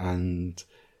grandstanding, and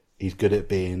he's good at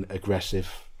being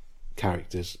aggressive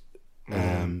characters.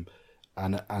 And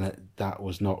that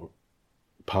was not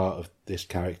part of this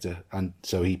character, and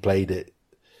so he played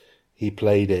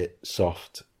it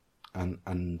soft,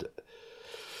 and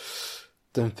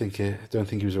don't think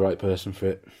he was the right person for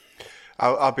it.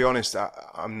 I'll be honest.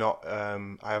 I'm not.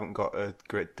 I haven't got a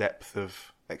great depth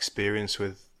of experience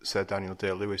with Sir Daniel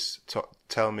Day-Lewis.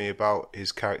 Tell me about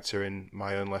his character in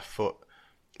My Own Left Foot.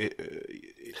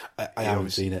 I haven't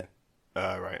seen it.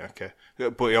 Right, okay.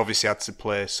 But he obviously had to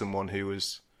play someone who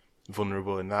was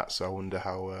vulnerable in that. So I wonder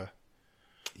how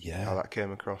that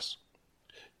came across.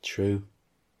 True.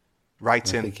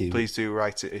 Write in, please do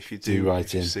write it if you do. Write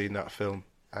if you've in. seen that film.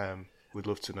 We'd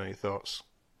love to know your thoughts.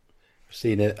 I've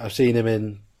seen it. I've seen him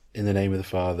in The Name of the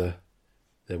Father,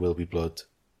 There Will Be Blood,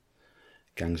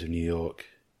 Gangs of New York,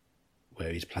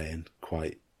 where he's playing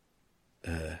quite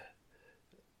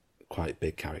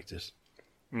big characters.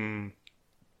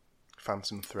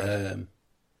 Phantom Thread.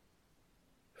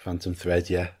 Phantom Thread,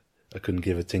 yeah. I couldn't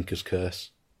give a tinker's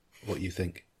curse. What you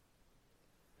think?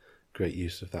 Great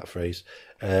use of that phrase.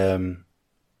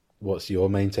 What's your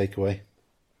main takeaway?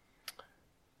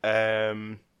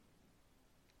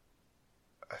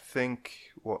 I think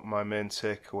what my main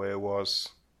takeaway was.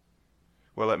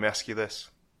 Well, let me ask you this.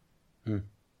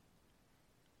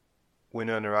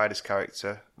 Winona Ryder's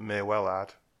character may well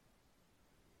add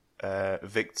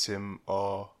victim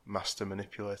or master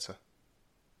manipulator.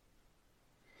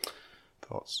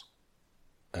 Thoughts?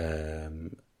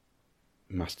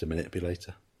 Master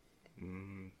manipulator.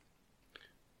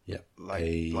 Yeah.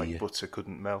 Like butter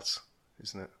couldn't melt,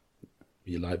 isn't it?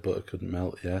 You like butter couldn't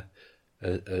melt, yeah.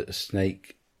 A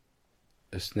snake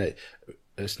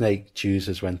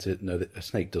chooses when to... No, a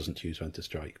snake doesn't choose when to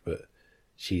strike, but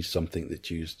she's something that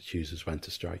chooses when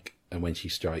to strike. And when she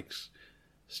strike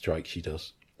she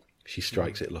does. She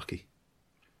strikes it lucky.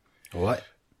 All right.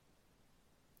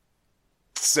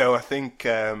 So I think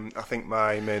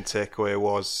my main takeaway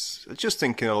was just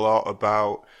thinking a lot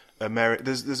about America.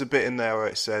 There's a bit in there where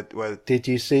it said... Did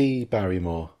you see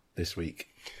Barrymore this week?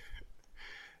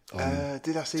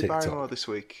 Did I see TikTok. Barrymore this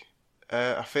week?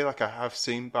 I feel like I have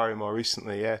seen Barrymore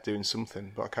recently, yeah, doing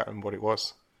something, but I can't remember what it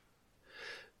was.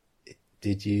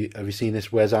 Have you seen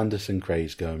this Wes Anderson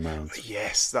craze going round?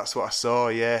 Yes, that's what I saw,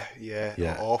 yeah.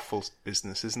 Awful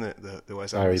business, isn't it, the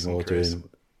Wes Anderson craze?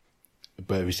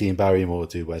 But have you seen Barrymore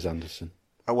do Wes Anderson?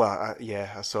 I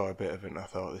saw a bit of it and I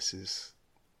thought, this is...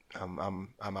 I'm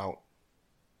out.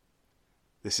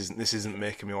 This isn't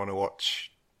making me want to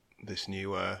watch this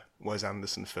new Wes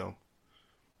Anderson film.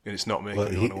 And it's not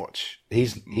making me want to watch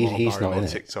he's not in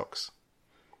it. TikToks.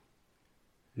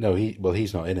 No,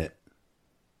 he's not in it.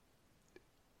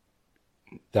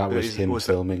 That was him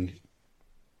filming.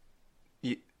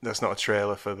 That's not a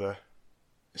trailer for the.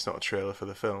 It's not a trailer for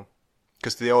the film,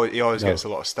 because he always gets a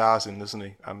lot of stars in, doesn't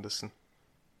he, Anderson?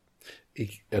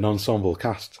 An ensemble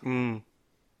cast. So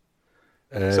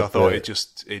I thought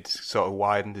it sort of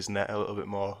widened his net a little bit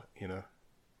more, you know.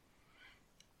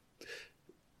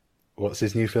 What's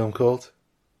his new film called?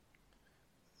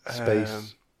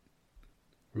 Space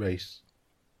Race.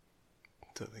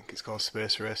 Don't think it's called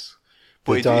Space Race.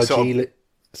 But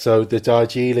So the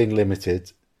Darjeeling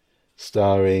Limited,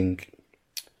 starring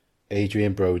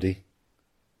Adrian Brody,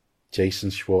 Jason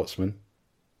Schwartzman,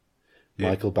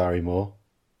 Michael Barrymore,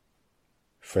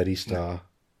 Freddie Starr.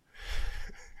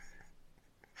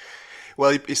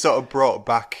 Well, he sort of brought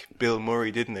back Bill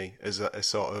Murray, didn't he? As a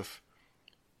sort of,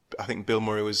 I think Bill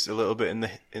Murray was a little bit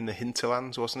in the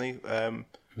hinterlands, wasn't he?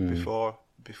 Before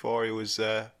he was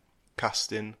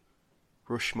cast in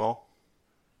Rushmore.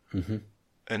 Mm-hmm.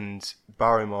 And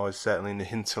Barrymore is certainly in the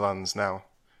hinterlands now.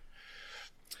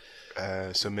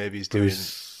 So maybe he's doing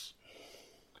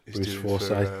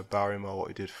for Barrymore what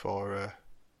he did for.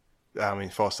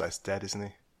 Forsyth's dead, isn't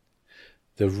he?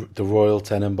 The Royal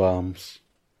Tenenbaums.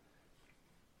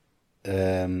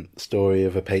 Story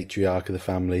of a patriarch of the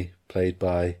family, played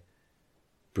by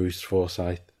Bruce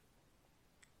Forsyth,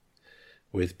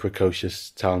 with precocious,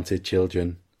 talented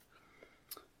children.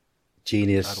 A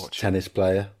genius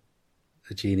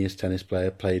tennis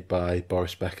player played by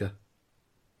Boris Becker.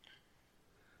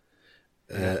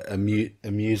 A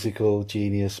musical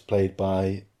genius played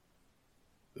by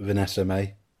Vanessa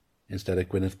May instead of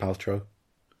Gwyneth Paltrow.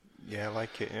 Yeah, I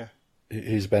like it, yeah.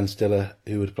 Who's Ben Stiller?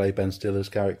 Who would play Ben Stiller's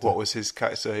character? What was his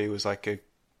character? So he was like a...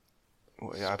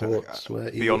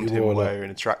 beyond him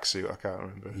wearing a tracksuit, I can't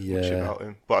remember much about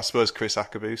him. But I suppose Chris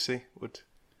Akabusi would...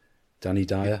 Danny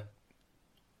Dyer?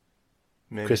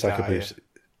 Maybe Chris Dyer.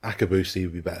 Akabusi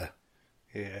would be better.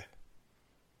 Yeah.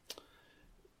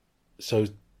 So,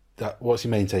 what's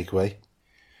your main takeaway?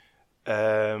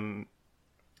 Winona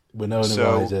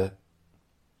Ryder.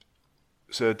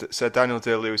 So Daniel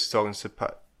Day-Lewis is talking to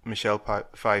Michelle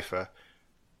Pfeiffer,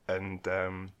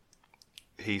 and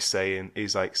he's saying,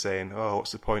 "Oh,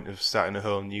 what's the point of starting a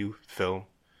whole new film?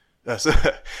 What's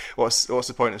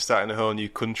the point of starting a whole new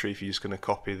country if you're just going to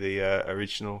copy the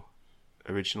original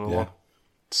one?"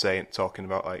 Talking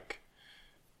about like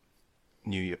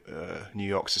New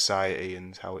York society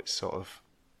and how it sort of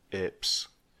apes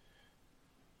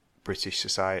British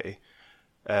society.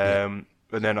 And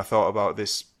then I thought about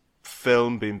this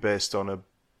film being based on a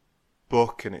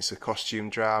book, and it's a costume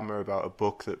drama about a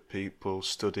book that people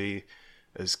study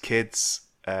as kids.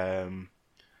 And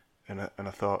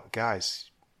I thought,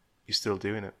 guys, you're still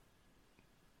doing it.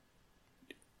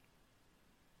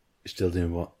 You're still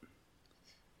doing what?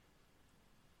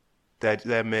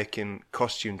 They're making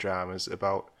costume dramas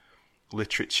about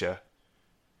literature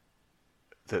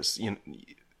that's,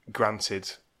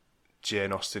 granted,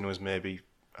 Jane Austen was maybe,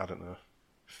 I don't know,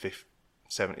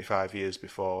 75 years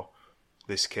before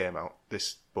this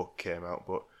book came out,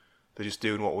 but they're just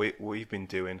doing what we've been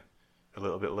doing a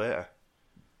little bit later.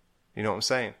 You know what I'm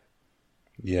saying?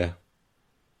 Yeah.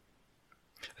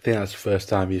 I think that's the first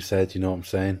time you've said, you know what I'm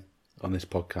saying, on this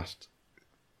podcast.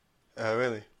 Oh,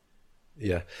 really?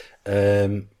 Yeah.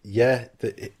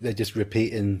 They're just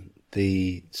repeating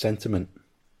the sentiment,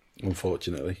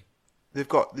 unfortunately. They've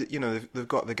got they've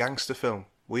got the gangster film.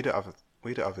 We don't have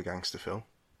the gangster film.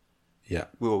 Yeah,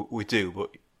 We do,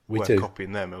 but we're do.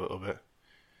 copying them a little bit.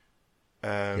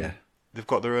 Yeah. They've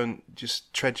got their own.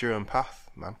 Just tread your own path,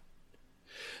 man.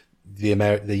 The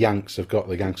Yanks have got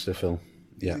the gangster film.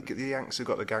 Yeah, The Yanks have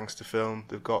got the gangster film.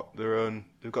 They've got their own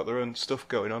stuff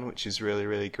going on, which is really,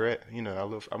 really great. You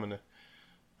know, I'm an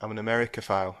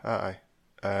Americaphile, aren't I?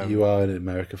 you are an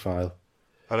Americaphile.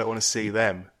 I don't want to see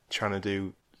them trying to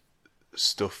do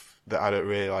stuff that I don't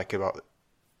really like about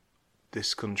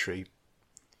this country.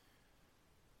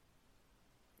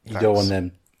 You don't want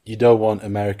them. You don't want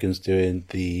Americans doing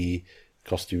the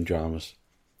costume dramas.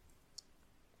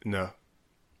 No.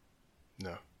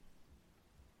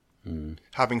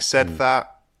 Having said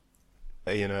that,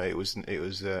 it was an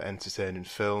entertaining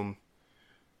film.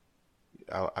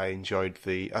 I enjoyed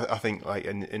I think like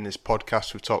in this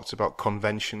podcast we've talked about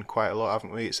convention quite a lot,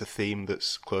 haven't we? It's a theme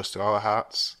that's close to our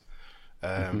hearts.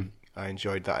 I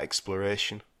enjoyed that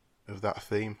exploration of that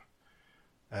theme.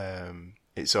 I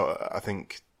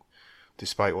think,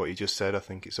 despite what you just said, I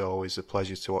think it's always a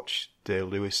pleasure to watch Dale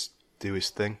Lewis do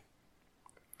his thing.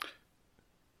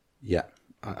 Yeah,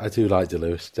 I do like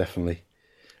DeLewis, definitely.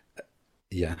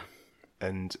 Yeah.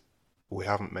 And we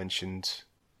haven't mentioned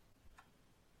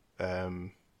Margaret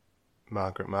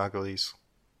Margulies.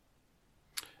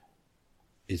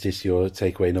 Is this your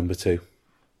takeaway number 2?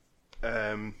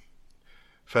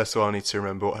 First of all, I need to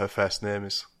remember what her first name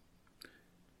is.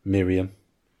 Miriam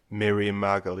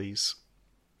Margulies.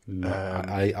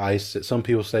 Some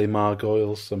people say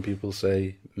Margoyles, some people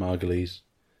say Margulies.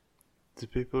 Do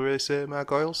people really say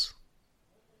Margoyles?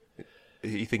 Are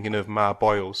you thinking of Mar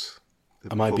Boyles?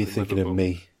 I might be thinking of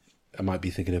me.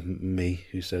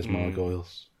 Who says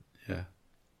Margoyles. Yeah.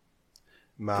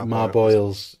 Mar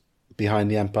Boyles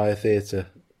behind the Empire Theatre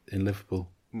in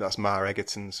Liverpool. That's Mar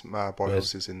Egerton's. Mar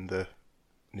Boyles is near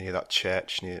that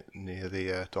church near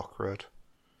the Dock Road.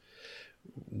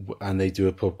 And they do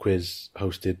a pub quiz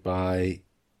hosted by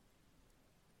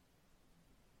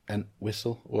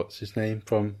Whistle. What's his name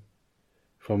from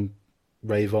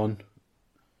Rave On?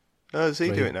 No, does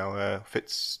he do it now?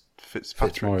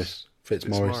 Fitzmaurice.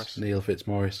 Neil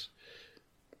Fitzmaurice.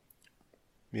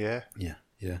 Yeah.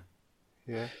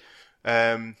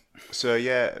 So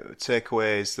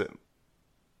takeaway is that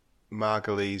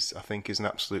Margulies, I think, is an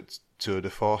absolute tour de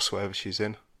force wherever she's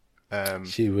in.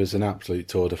 She was an absolute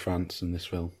tour de France in this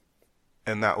film,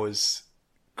 and that was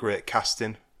great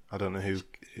casting. I don't know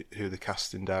who the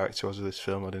casting director was of this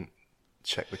film. I didn't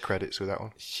check the credits with that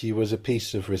one. She was a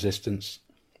piece of resistance,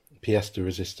 pièce de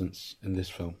resistance in this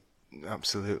film.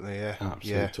 Absolutely, yeah.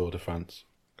 Absolute tour de France.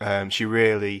 She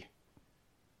really.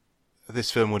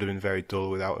 This film would have been very dull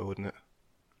without her, wouldn't it?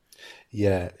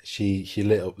 Yeah, she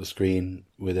lit up the screen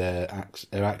with her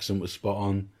accent was spot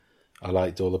on. I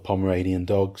liked all the Pomeranian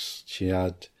dogs she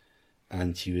had,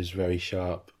 and she was very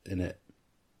sharp in it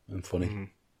and funny. Mm-hmm.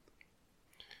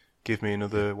 Give me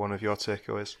another one of your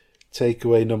takeaways.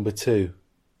 Takeaway number 2.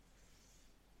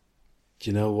 Do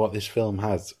you know what this film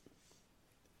has?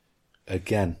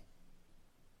 Again.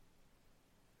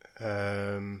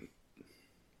 No.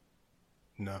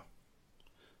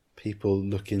 People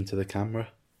look into the camera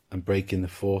and breaking the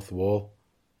fourth wall.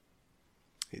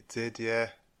 It did, yeah.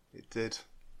 It did.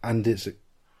 And it's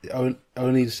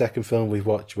only the second film we've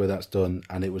watched where that's done,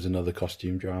 and it was another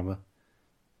costume drama.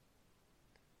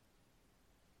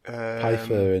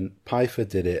 Pfeiffer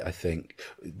did it, I think.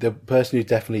 The person who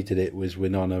definitely did it was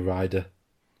Winona Ryder.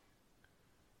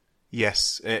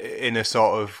 Yes, in a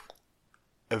sort of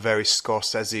a very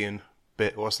Scorsesean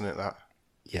bit, wasn't it, that?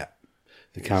 Yeah.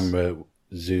 The camera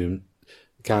zoomed.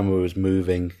 The camera was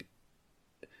moving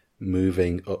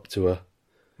up to her,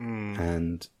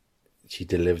 and she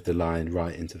delivered the line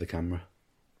right into the camera.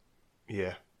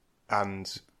 Yeah.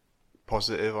 And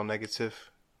positive or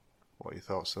negative? What are your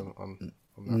thoughts on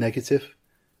that? Negative.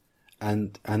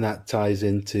 And that ties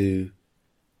into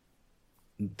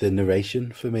the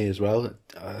narration for me as well.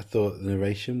 I thought the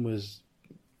narration was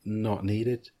not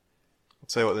needed. I'll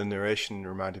tell you what the narration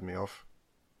reminded me of.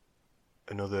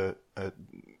 Another,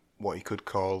 what you could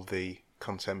call the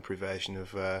contemporary version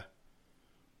of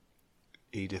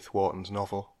Edith Wharton's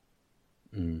novel,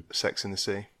 Sex and the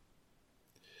City.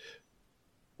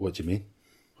 What do you mean?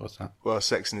 What's that? Well,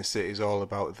 Sex and the City is all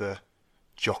about the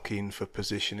jockeying for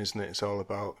position, isn't it? It's all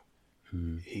about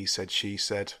he said, she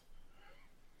said.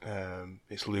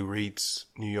 It's Lou Reed's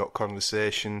New York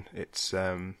Conversation. It's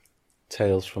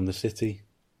Tales from the City.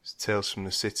 It's Tales from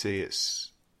the City.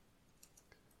 Is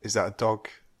that a dog?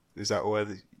 Is that where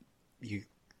you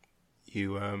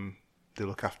they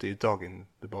look after your dog in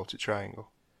the Baltic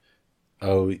Triangle.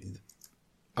 Oh,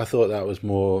 I thought that was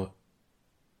more.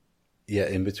 Yeah,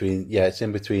 in between. Yeah, it's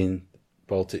in between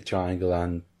Baltic Triangle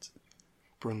and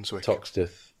Brunswick.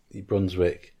 Toxteth,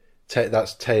 Brunswick.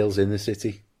 That's Tales in the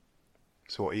City.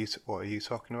 So what are you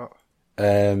talking about?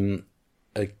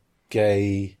 A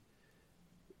gay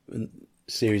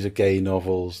series of gay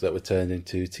novels that were turned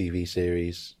into a TV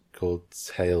series called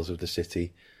Tales of the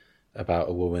City, about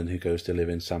a woman who goes to live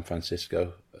in San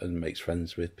Francisco and makes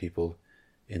friends with people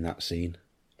in that scene.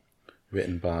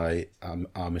 Written by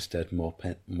Armistead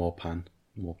Maupin.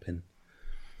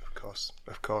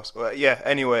 Of course. Well, yeah.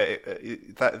 Anyway,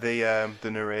 that the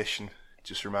narration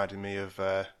just reminded me of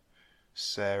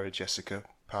Sarah Jessica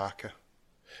Parker.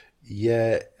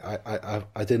 Yeah,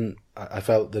 I didn't. I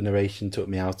felt the narration took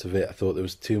me out of it. I thought there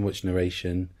was too much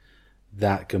narration.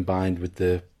 That combined with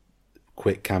the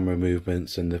quick camera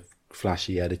movements and the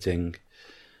flashy editing,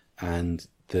 and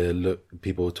the look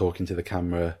people talking to the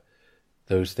camera,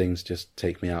 those things just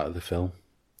take me out of the film.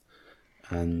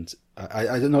 And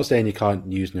I'm not saying you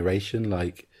can't use narration.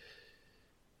 Like,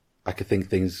 I could think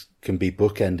things can be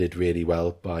bookended really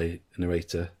well by a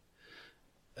narrator,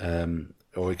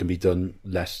 or it can be done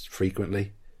less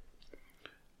frequently.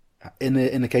 In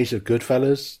the case of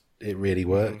Goodfellas, it really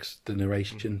works, the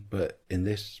narration, but in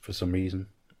this, for some reason,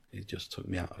 it just took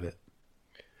me out of it.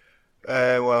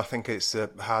 Well, I think it's a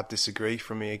hard disagree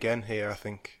from me again here. I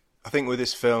think with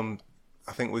this film,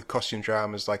 I think with costume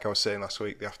dramas, like I was saying last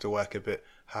week, they have to work a bit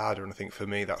harder, and I think for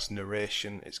me that's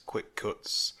narration, it's quick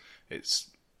cuts,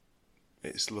 it's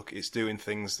doing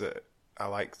things that I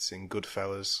liked in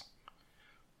Goodfellas,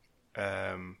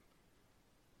 and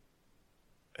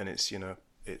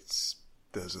it's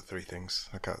those are three things.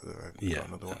 I've got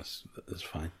another one. That's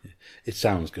fine. It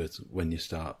sounds good when you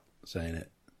start saying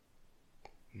it.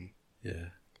 Yeah.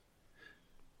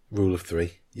 Rule of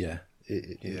three. Yeah.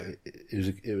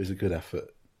 It was a good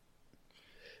effort.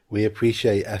 We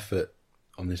appreciate effort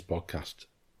on this podcast.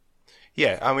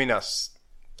 Yeah, I mean that's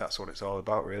what it's all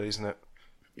about, really, isn't it?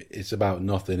 It's about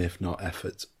nothing if not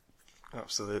effort.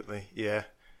 Absolutely, yeah.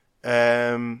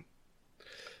 Have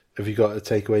you got a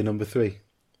takeaway number 3?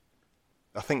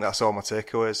 I think that's all my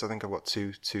takeaways. I think I've got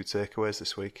two takeaways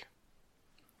this week.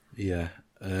 Yeah.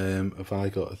 Have I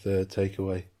got a third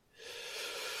takeaway?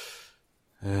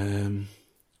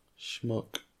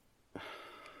 Schmuck.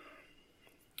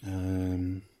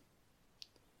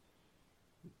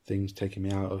 Things taking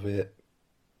me out of it.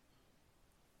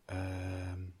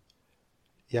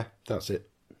 Yeah, that's it.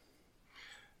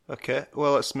 Okay,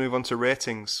 well, let's move on to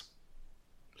ratings.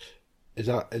 Is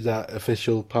that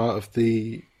official part of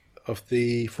the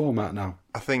format now?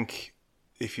 I think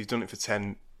if you've done it for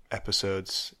 10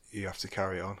 episodes, you have to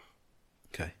carry on.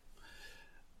 Okay.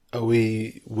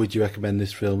 Would you recommend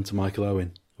this film to Michael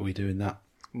Owen? Are we doing that?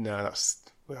 No, that's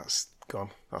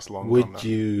gone. That's long gone. Would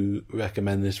you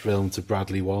recommend this film to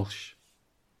Bradley Walsh?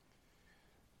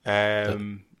 No.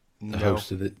 The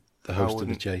host of the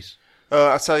Chase.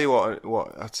 I'll tell you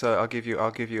what. I'll give you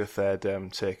a third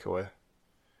takeaway.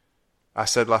 I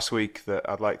said last week that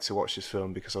I'd like to watch this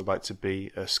film because I'd like to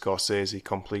be a Scorsese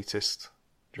completist.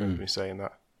 Do you remember me saying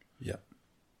that? Yeah.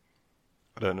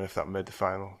 I don't know if that made the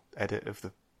final edit of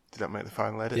the. Did that make the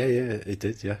final edit? Yeah, it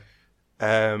did. Yeah.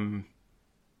 I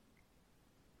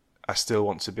still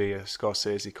want to be a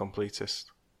Scorsese completist.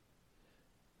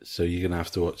 So you're gonna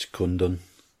have to watch Kundun.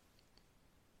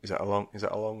 Is that a long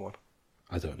one?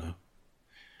 I don't know.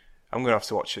 I'm gonna have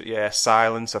to watch it. Yeah,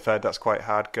 Silence. I've heard that's quite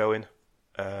hard going.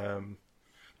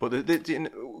 But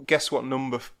guess what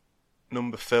number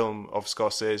film of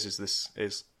Scorsese's this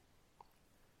is?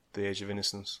 The Age of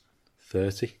Innocence.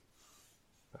 30.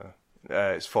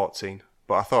 It's 14,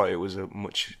 but I thought it was a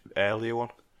much earlier one.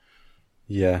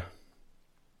 Yeah.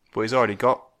 But he's already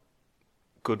got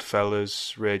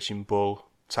Goodfellas, Raging Bull,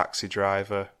 Taxi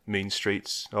Driver, Mean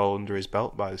Streets all under his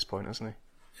belt by this point, hasn't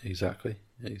he? Exactly.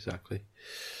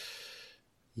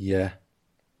 Yeah.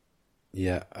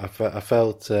 I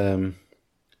felt.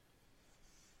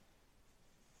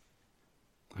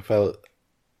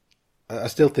 I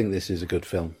still think this is a good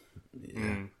film.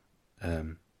 Yeah.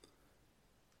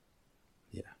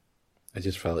 Yeah. I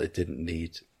just felt it didn't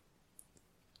need.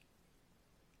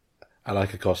 I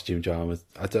like a costume drama.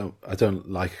 I don't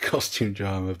like a costume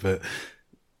drama, but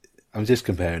I'm just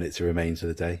comparing it to Remains of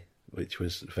the Day, which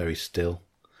was very still,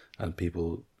 and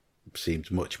people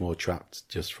seemed much more trapped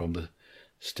just from the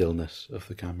stillness of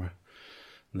the camera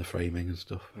and the framing and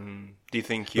stuff. Do you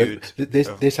think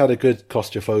this had a good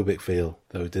claustrophobic feel,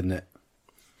 though, didn't it?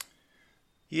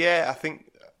 Yeah, I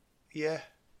think. Yeah.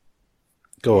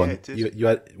 Go Yeah, on. it did. You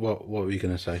had what were you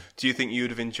going to say? Do you think you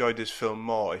would have enjoyed this film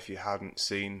more if you hadn't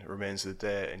seen Remains of the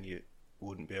Day and you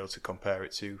wouldn't be able to compare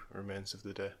it to Remains of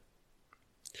the Day?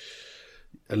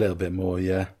 A little bit more,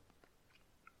 yeah.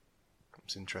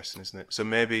 It's interesting, isn't it? So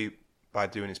maybe by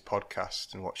doing this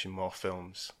podcast and watching more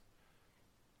films,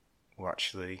 we're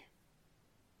actually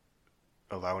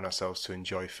allowing ourselves to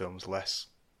enjoy films less.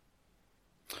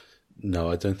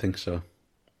 No, I don't think so.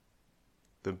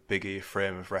 The bigger your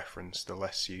frame of reference, the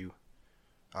less you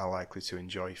are likely to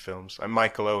enjoy films. And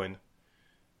Michael Owen,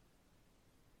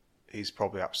 he's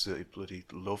probably absolutely bloody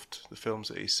loved the films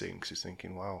that he's seen because he's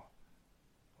thinking, wow,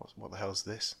 what the hell's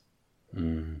this?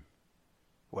 Mm.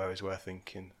 Whereas we're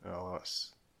thinking, oh,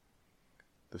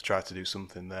 they've tried to do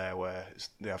something there where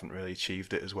they haven't really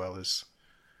achieved it as well as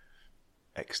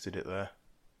X did it there.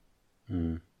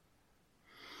 Mm.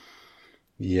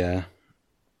 Yeah.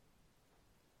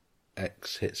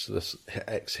 X hits the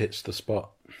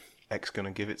spot. X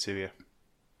gonna give it to you.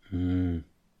 Mm.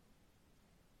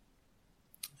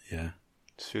 Yeah.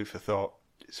 It's food for thought.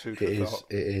 It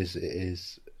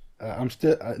is. I'm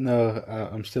still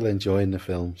enjoying the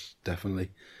films.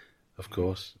 Definitely, of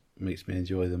course, it makes me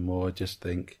enjoy them more. I just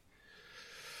think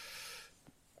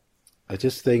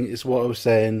it's what I was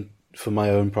saying for my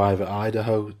own private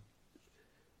Idaho.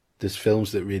 There's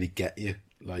films that really get you,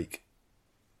 like,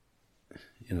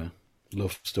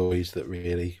 love stories that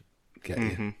really get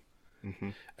you.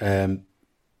 Mm-hmm.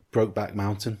 Brokeback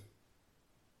Mountain.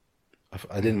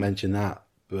 I didn't mention that,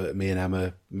 but me and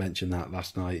Emma mentioned that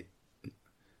last night.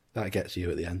 That gets you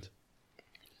at the end.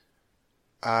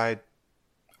 I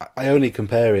only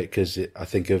compare it because I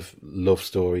think of love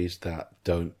stories that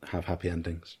don't have happy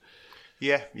endings.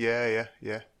 Yeah. I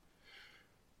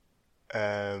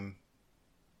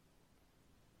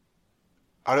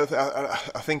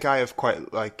think I have quite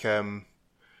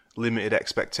limited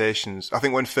expectations. I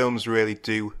think when films really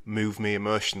do move me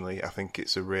emotionally, I think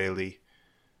it's a really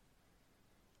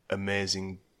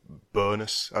amazing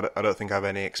bonus. I don't think I have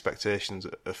any expectations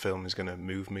that a film is going to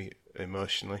move me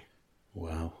emotionally.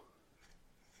 Wow.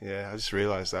 Yeah, I just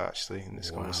realised that actually in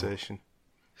this conversation.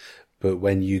 But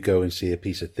when you go and see a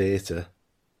piece of theatre,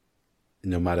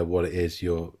 no matter what it is,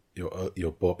 you're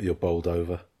bowled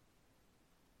over.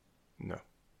 No,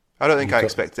 I don't think I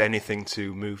expect anything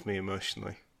to move me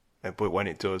emotionally, but when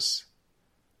it does,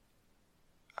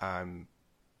 I'm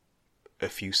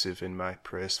effusive in my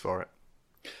praise for it.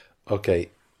 Okay,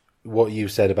 what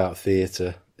you've said about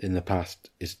theatre in the past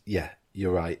is, yeah,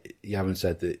 you're right. You haven't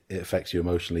said that it affects you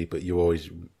emotionally, but you're always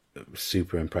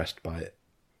super impressed by it.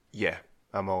 Yeah,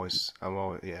 I'm always,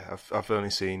 yeah. I've only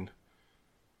seen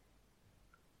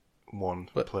one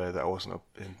play that I wasn't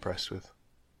impressed with.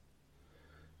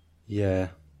 Yeah,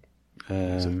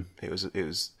 it was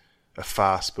a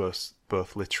farce,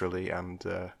 both literally and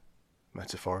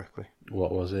metaphorically.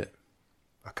 What was it?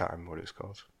 I can't remember what it was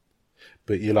called.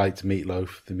 But you liked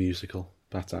Meatloaf, the musical,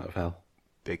 Bat Out of Hell.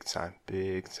 Big time.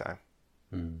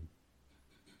 Mm.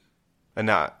 And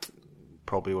that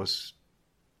probably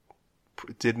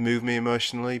did move me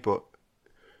emotionally, but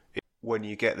when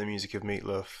you get the music of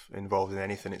Meatloaf involved in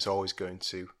anything, it's always going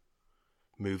to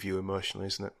move you emotionally,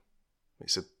 isn't it?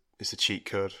 It's a cheat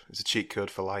code. It's a cheat code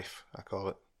for life, I call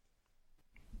it.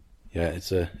 Yeah,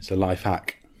 it's a life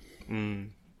hack. Mm.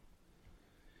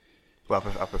 Well,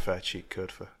 I prefer cheat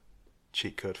code for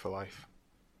life.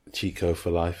 Cheat code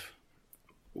for life.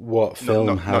 What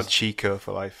film has... Not Chico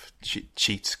for life,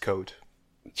 cheat code.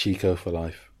 Chico for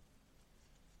life.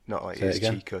 Not like it's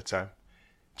Chico time.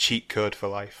 Cheat code for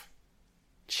life.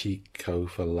 Cheat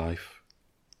code for life.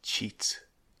 Cheat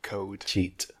code.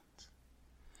 Cheat.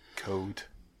 Code.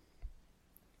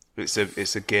 It's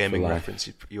a gaming reference.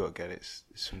 You won't get it.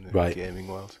 It's from the gaming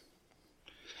world.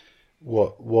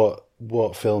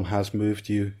 What film has moved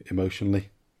you emotionally?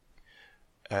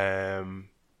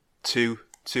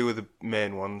 Two of the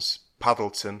main ones,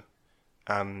 Paddleton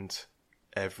and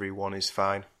Everyone is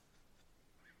Fine.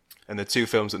 And the two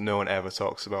films that no one ever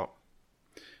talks about.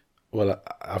 Well,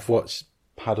 I've watched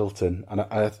Paddleton, and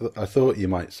I thought you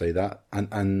might say that.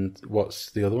 And what's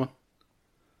the other one?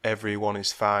 Everyone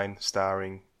is Fine,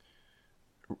 starring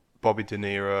Bobby De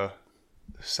Niro,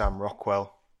 Sam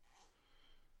Rockwell.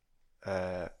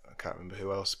 I can't remember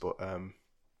who else, but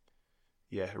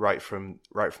yeah, right from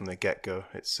the get go,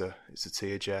 it's a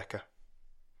tearjerker.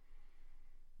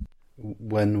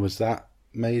 When was that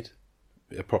made?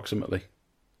 Approximately.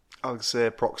 I'd say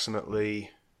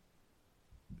approximately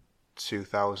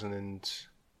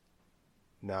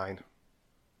 2009.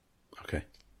 Okay.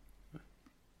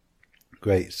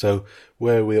 Great. So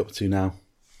where are we up to now?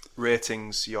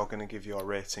 Ratings. You're going to give your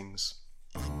ratings.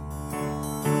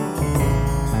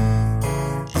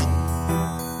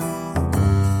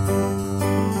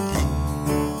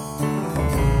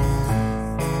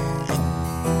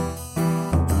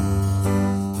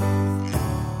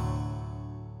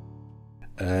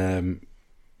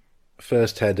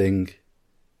 first heading,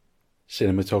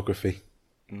 cinematography.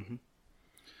 Mm-hmm.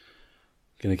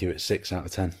 Going to give it 6 out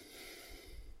of 10.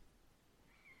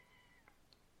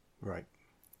 Right.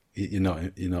 You're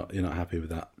not happy with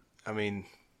that? I mean,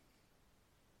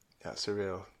 that's a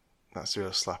real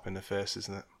slap in the face,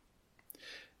 isn't it?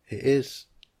 It is.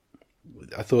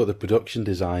 I thought the production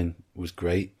design was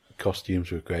great.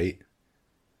 Costumes were great.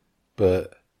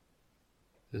 But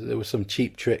there were some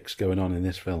cheap tricks going on in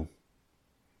this film.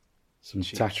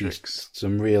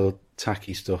 Some real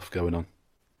tacky stuff going on.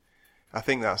 I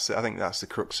think that's the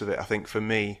crux of it. I think for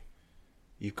me,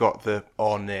 you've got the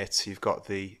ornate, you've got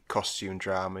the costume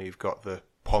drama, you've got the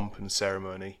pomp and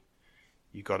ceremony.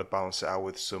 You've got to balance it out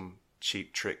with some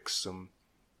cheap tricks, some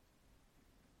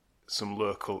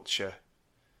low culture,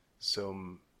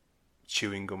 some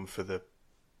chewing gum for the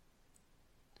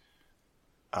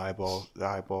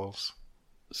eyeballs.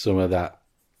 Some of that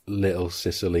little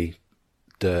Sicily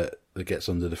dirt that gets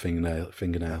under the fingernail.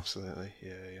 Absolutely,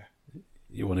 yeah.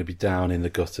 You want to be down in the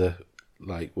gutter,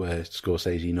 like where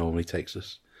Scorsese normally takes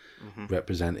us,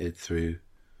 represented through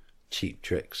cheap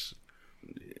tricks.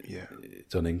 Yeah,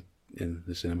 done in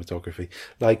the cinematography,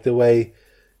 like the way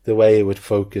it would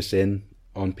focus in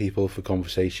on people for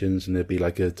conversations, and there'd be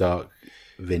like a dark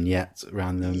vignette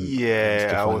around them.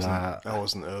 Yeah, I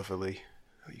wasn't overly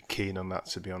keen on that,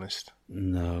 to be honest.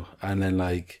 No, and then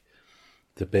like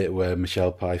the bit where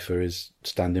Michelle Pfeiffer is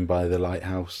standing by the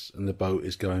lighthouse and the boat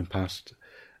is going past.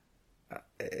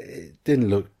 It didn't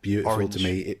look beautiful to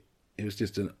me. It was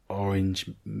just an orange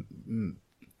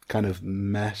kind of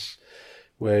mess.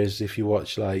 Whereas if you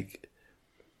watch like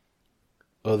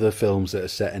other films that are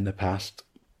set in the past,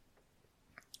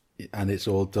 and it's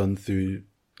all done through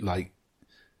like,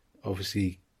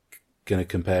 obviously going to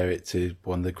compare it to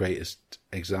one of the greatest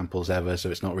examples ever, so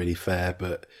it's not really fair,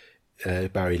 but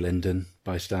Barry Lyndon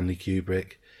by Stanley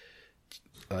Kubrick.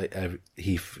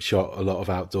 He shot a lot of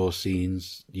outdoor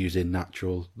scenes using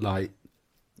natural light.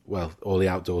 Well, all the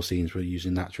outdoor scenes were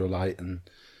using natural light, and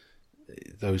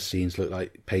those scenes look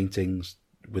like paintings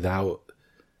without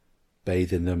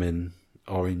bathing them in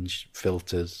orange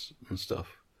filters and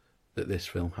stuff that this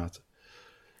film had.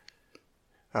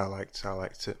 I liked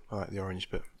it. I like the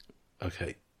orange bit.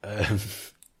 Okay.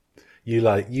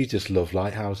 You just love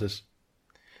lighthouses.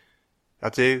 I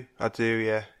do,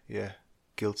 yeah.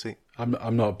 Guilty.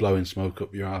 I'm not blowing smoke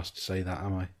up your ass to say that,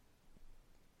 am I?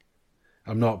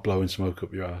 I'm not blowing smoke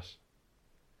up your ass.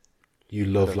 You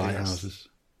love lighthouses.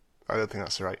 I don't think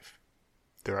that's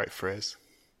the right phrase.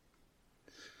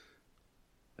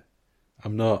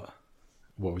 I'm not.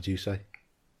 What would you say?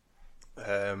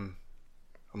 I'm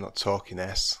not talking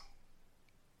S.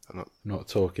 I'm not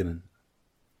talking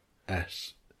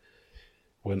S.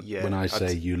 When I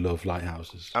say you love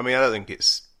lighthouses. I mean, I don't think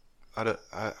it's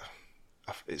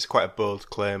quite a bold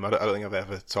claim. I don't think I've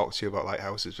ever talked to you about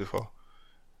lighthouses before.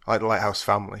 I like the Lighthouse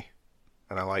Family,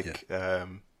 and I like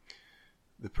the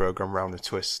program Round the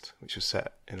Twist, which was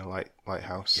set in a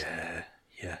lighthouse.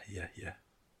 Yeah.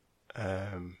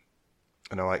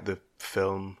 And I like the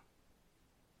film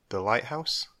The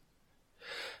Lighthouse.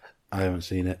 I haven't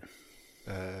seen it.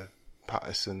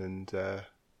 Patterson and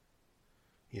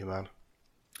yeah, man.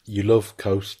 You love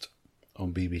Coast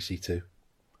on BBC Two.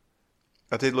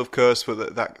 I did love Coast,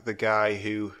 but the guy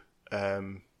who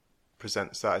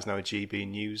presents that is now a GB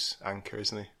News anchor,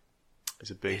 isn't he?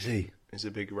 Is he? He's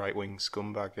a big right-wing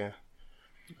scumbag, yeah.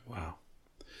 Wow.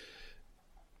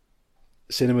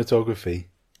 Cinematography,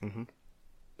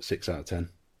 6 out of 10.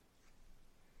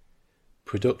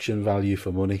 Production value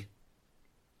for money.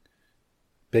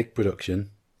 Big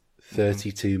production,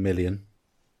 32 million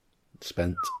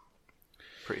spent.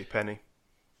 Pretty penny.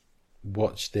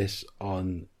 Watch this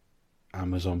on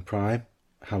Amazon Prime.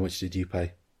 How much did you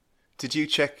pay? Did you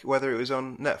check whether it was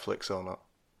on Netflix or not?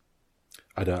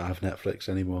 I don't have Netflix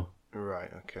anymore.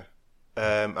 Right, okay.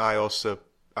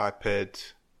 I paid,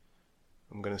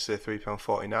 I'm going to say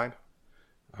 £3.49.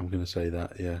 I'm going to say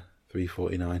that, yeah,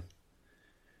 $3.49.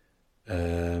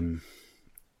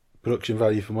 Production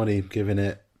value for money, I'm giving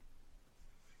it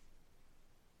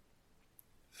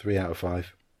 3 out of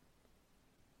 5.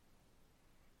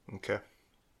 Okay.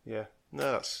 Yeah.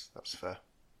 No, that's fair.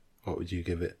 What would you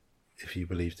give it if you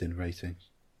believed in ratings?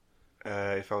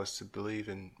 If I was to believe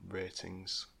in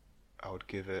ratings, I would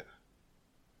give it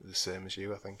the same as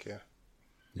you, I think, yeah.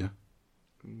 Yeah?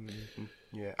 Mm-hmm.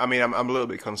 Yeah. I mean, I'm a little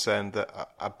bit concerned that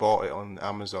I bought it on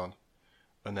Amazon,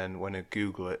 and then when I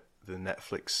Google it, the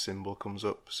Netflix symbol comes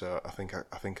up, so I think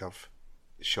I've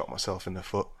shot myself in the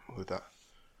foot with that.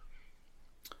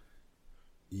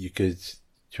 You could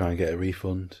try and get a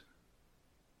refund.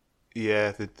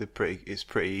 Yeah, it's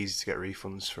pretty easy to get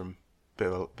refunds from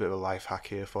bit of a life hack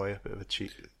here for you, bit of a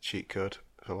cheat code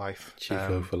for life. Cheat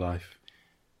code for life.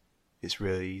 It's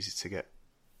really easy to get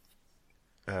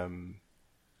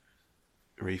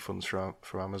refunds from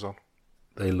Amazon.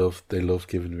 They love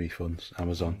giving refunds.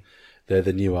 Amazon, they're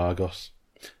the new Argos.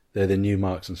 They're the new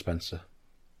Marks and Spencer.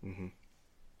 Mm-hmm.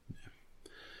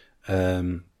 Yeah.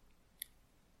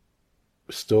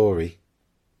 Story.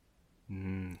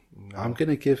 No. I'm going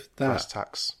to give that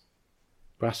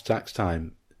brass tacks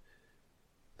time.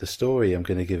 The story, I'm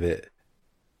going to give it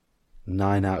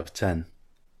 9 out of 10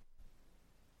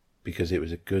 because it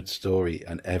was a good story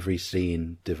and every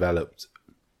scene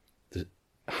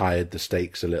hired the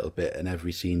stakes a little bit, and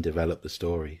every scene developed the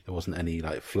story. There wasn't any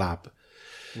like flab,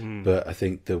 but I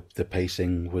think the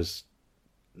pacing was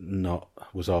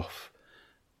off,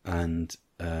 and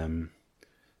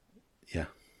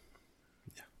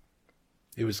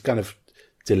it was kind of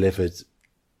delivered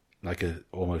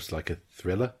almost like a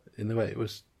thriller in the way it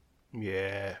was.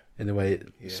 Yeah. In the way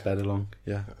it sped along.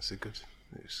 Yeah. That's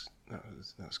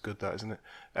that's good, that, isn't it?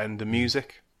 And the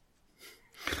music.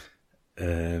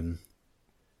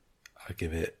 I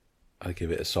give it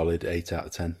a solid 8 out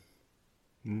of 10.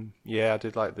 Yeah, I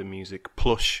did like the music.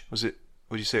 Plush, was it?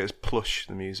 Would you say it was plush,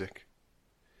 the music?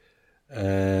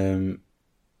 The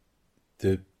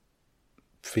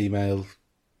female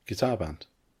guitar band.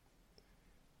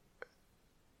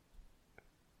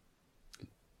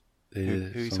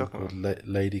 Who are you talking about?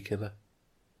 Lady Killer.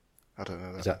 I don't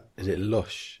know that. Is it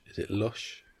Lush? Is it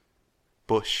Lush?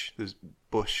 Bush. There's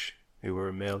Bush, who were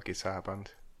a male guitar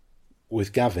band.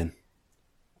 With Gavin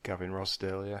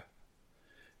Rossdale, yeah.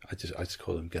 I just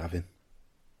call him Gavin.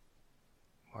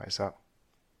 Why is that?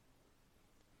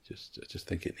 I just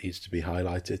think it needs to be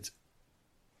highlighted.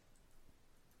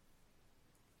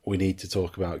 We need to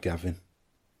talk about Gavin.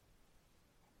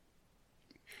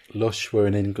 Lush were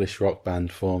an English rock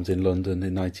band formed in London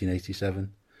in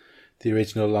 1987. The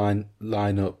original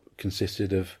lineup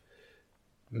consisted of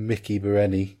Mickey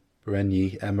Berenyi,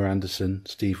 Emma Anderson,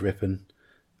 Steve Rippon,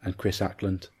 and Chris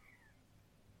Ackland.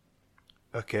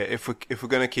 Okay, if we're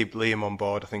going to keep Liam on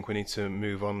board, I think we need to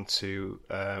move on to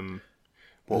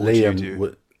what would you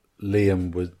do?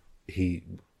 Liam would he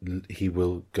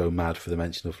will go mad for the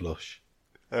mention of Lush.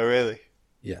 Oh really?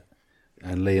 Yeah,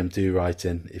 and Liam, do write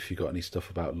in if you got any stuff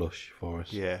about Lush for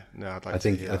us. Yeah, no, I'd like I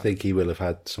think to hear I that. think he will have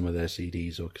had some of their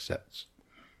CDs or cassettes.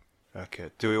 Okay,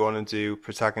 do we want to do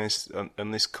protagonists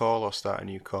on this call or start a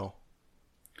new call?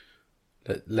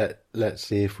 Let's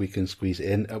see if we can squeeze it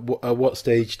in. At what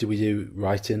stage do we do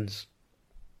write-ins?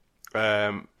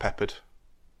 Peppered.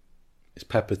 It's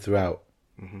peppered throughout.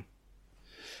 Mm-hmm.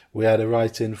 We had a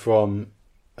write-in from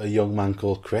a young man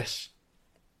called Chris.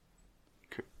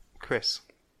 Chris?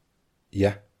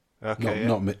 Yeah. Okay.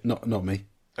 Not me. Not me.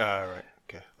 Right.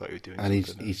 Okay. I thought you were doing And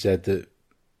something. he said that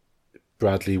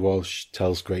Bradley Walsh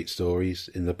tells great stories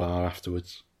in the bar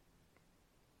afterwards.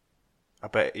 I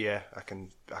bet. Yeah, I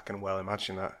can well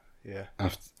imagine that. Yeah.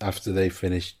 After they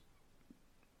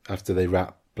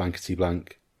rap Blankety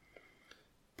Blank,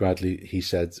 he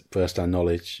said first-hand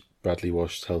knowledge. Bradley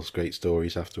Walsh tells great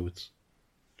stories afterwards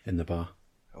in the bar.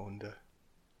 I wonder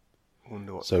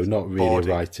what. So not really a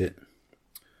write-it.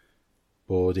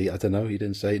 Bordy, I don't know. He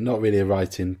didn't say. Not really a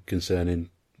write-in concerning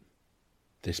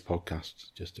this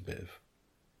podcast. Just a bit of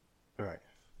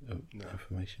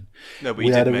information. No, but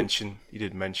you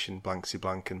did mention Blanksy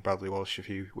Blank and Bradley Walsh a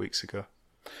few weeks ago.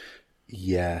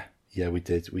 Yeah, we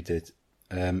did.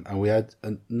 And we had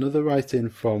another write-in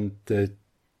from the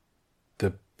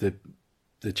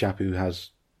chap who has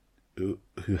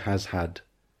had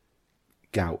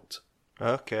gout.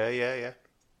 Okay, yeah.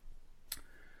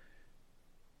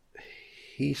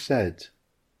 He said,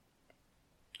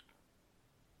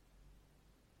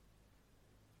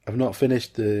 I've not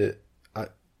finished the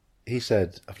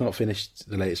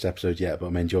latest episode yet, but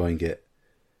I'm enjoying it.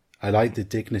 I like the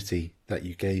dignity that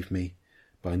you gave me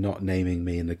by not naming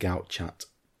me in the gout chat.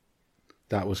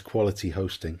 That was quality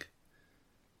hosting.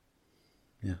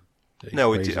 Yeah. No,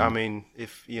 we do. I mean,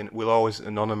 we'll always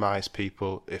anonymise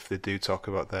people if they do talk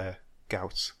about their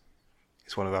gouts.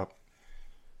 It's one of our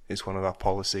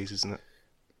policies, isn't it?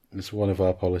 It's one of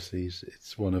our policies.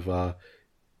 It's one of our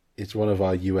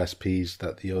USPs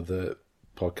that the other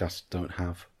podcasts don't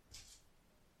have.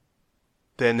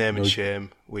 Their name and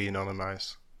shame, we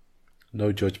anonymise.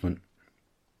 No judgment.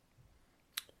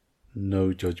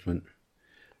 No judgment.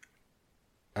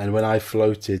 And when I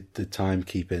floated the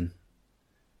timekeeping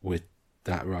with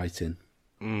that writing,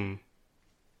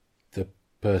 the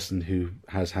person who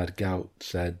has had gout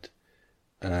said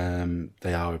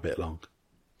they are a bit long.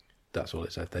 That's all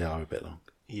it said. They are a bit long.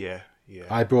 Yeah.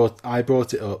 I brought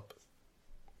it up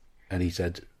and he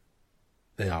said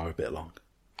they are a bit long.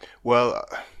 Well,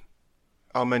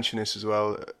 I'll mention this as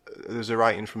well. There's a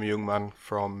writing from a young man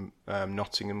from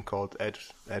Nottingham called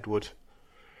Edward,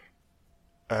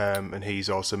 and he's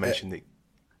also mentioned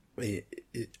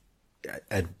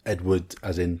Edward,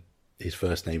 as in his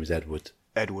first name is Edward.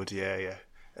 Edward, yeah.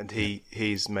 And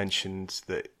he's mentioned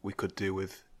that we could do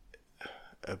with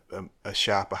a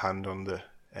sharper hand on the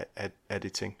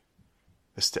editing,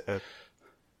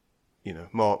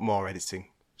 more editing,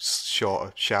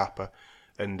 shorter, sharper.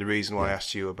 And the reason why I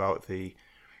asked you about the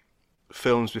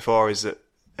films before is that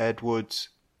Edward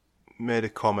made a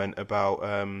comment about.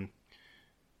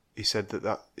 He said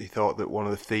that he thought that one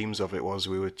of the themes of it was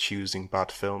we were choosing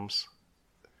bad films.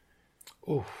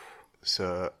 Oh,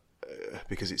 so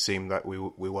because it seemed that we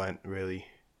weren't really,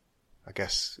 I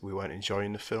guess we weren't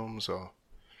enjoying the films, or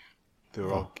they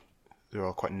were all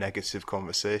quite negative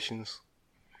conversations.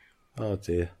 Oh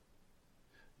dear.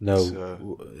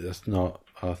 No, that's not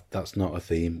a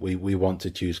theme. We want to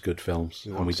choose good films,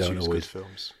 and we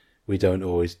don't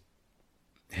always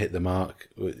hit the mark.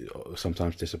 We're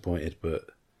sometimes disappointed, but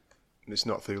it's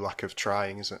not through lack of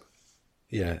trying, is it?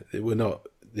 Yeah, we're not.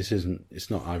 It's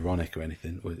not ironic or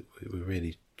anything. We're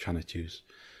really trying to choose.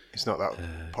 It's not that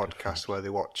podcast where they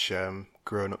watch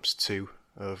Grown Ups 2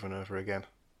 over and over again.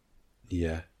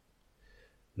 Yeah,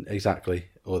 exactly.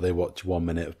 Or they watch 1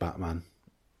 minute of Batman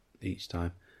each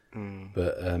time.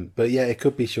 But yeah, it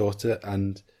could be shorter,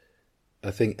 and I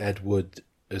think Ed would.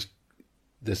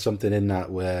 There's something in that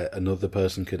where another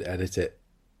person could edit it,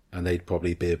 and they'd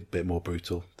probably be a bit more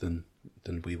brutal than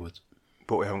we would.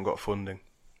 But we haven't got funding.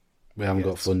 We haven't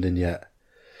got funding yet.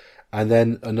 And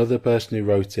then another person who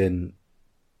wrote in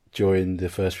during the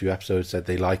first few episodes said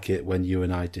they like it when you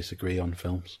and I disagree on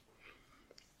films.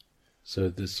 So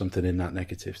there's something in that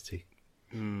negativity.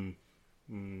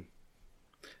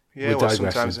 Yeah, well,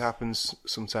 sometimes it happens,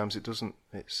 sometimes it doesn't.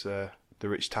 It's the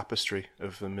rich tapestry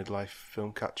of the midlife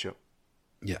film catch-up.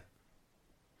 Yeah.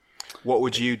 What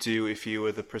would you do if you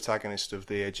were the protagonist of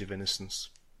The Age of Innocence?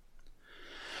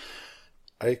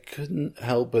 I couldn't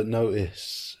help but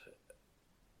notice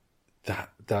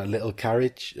that little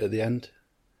carriage at the end,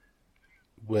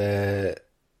 where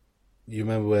you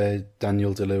remember where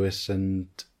Daniel Day-Lewis and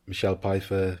Michelle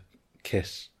Pfeiffer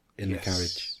kiss in the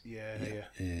carriage. Yeah.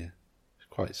 It's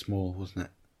quite small, wasn't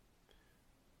it?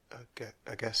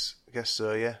 I guess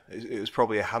so. Yeah, it was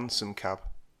probably a hansom cab.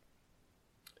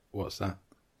 What's that?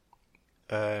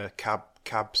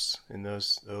 Cabs in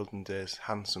those olden days,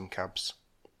 hansom cabs.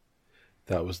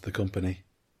 That was the company.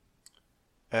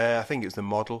 I think it was the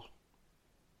model.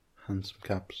 Hansom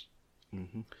cabs.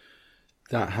 Mm-hmm.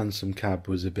 That hansom cab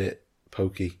was a bit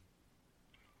pokey,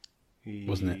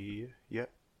 wasn't it? Yeah.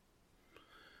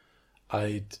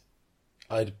 I'd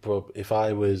if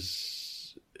I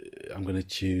was, I'm going to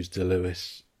choose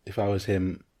Day-Lewis. If I was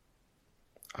him,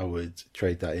 I would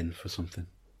trade that in for something.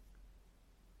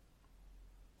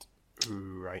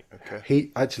 Right.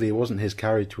 Okay. It wasn't his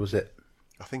carriage, was it?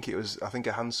 I think it was. I think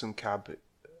a hansom cab,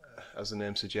 as the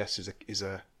name suggests, is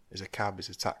a cab, is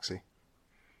a taxi.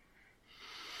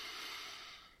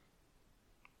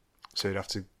 So you'd have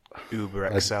to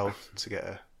Uber XL to get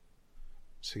a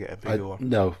bigger one.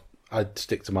 No, I'd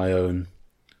stick to my own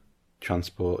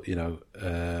transport.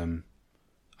 I'd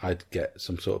get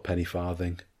some sort of penny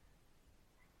farthing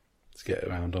to get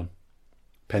around on.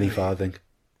 Penny farthing.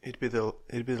 It'd be the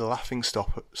laughing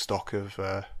stock of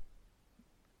the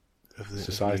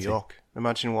society. New York.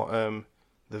 Imagine what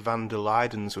the Van der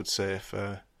Leydens would say if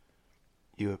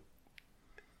you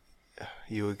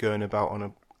were going about on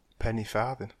a penny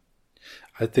farthing.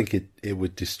 I think it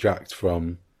would distract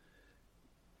from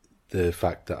the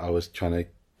fact that I was trying to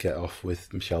get off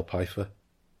with Michelle Pfeiffer.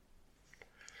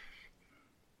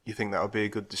 You think that would be a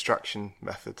good distraction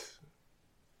method?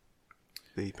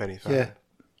 The penny farthing?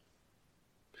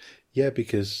 Yeah,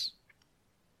 because,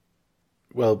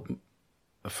 well,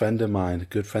 a good friend of mine,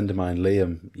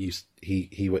 Liam,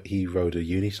 he rode a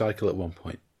unicycle at one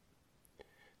point.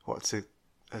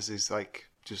 As his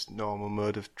just normal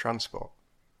mode of transport?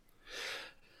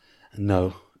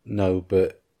 No,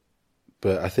 but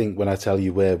I think when I tell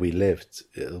you where we lived,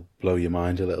 it'll blow your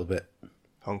mind a little bit.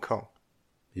 Hong Kong?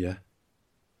 Yeah.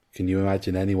 Can you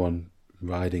imagine anyone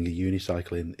riding a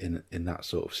unicycle in that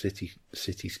sort of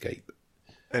cityscape?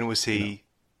 And was he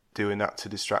doing that to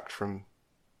distract from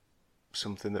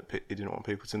something that he didn't want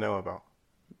people to know about?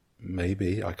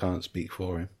 Maybe. I can't speak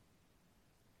for him.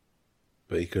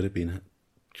 But he could have been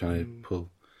trying to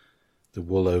pull the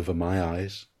wool over my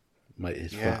eyes,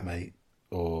 his flatmate,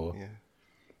 or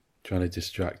trying to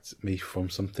distract me from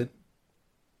something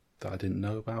that I didn't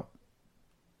know about.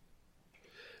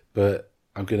 But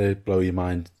I'm going to blow your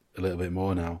mind a little bit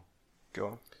more now. Go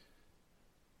on.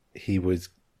 He would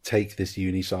take this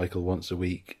unicycle once a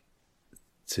week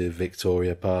to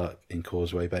Victoria Park in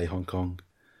Causeway Bay, Hong Kong,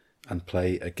 and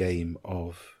play a game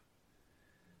of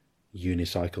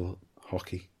unicycle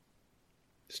hockey,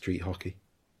 street hockey.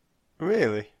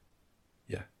 Really?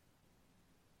 Yeah.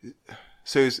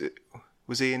 So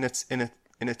was he in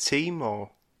a team,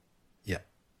 or? Yeah.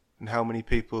 And how many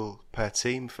people per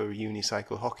team for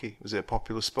unicycle hockey? Was it a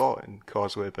popular sport in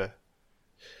Causeway Bay?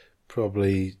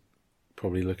 Probably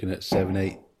looking at 7,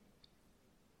 8.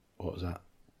 What was that?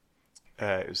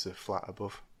 It was the flat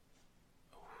above.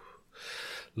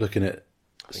 Looking at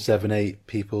 7, 8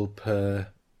 people per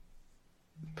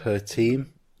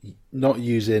team. Not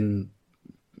using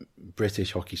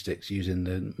British hockey sticks, using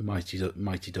the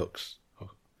Mighty Ducks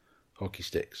hockey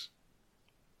sticks.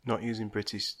 Not using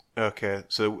British. Okay,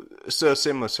 so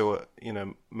similar to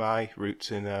my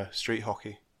roots in street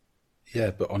hockey.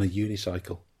 Yeah, but on a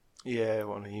unicycle. Yeah,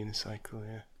 on a unicycle.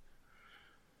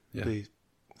 Yeah. Yeah.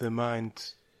 The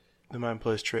mind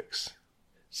plays tricks.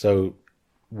 So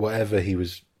whatever he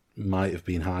might have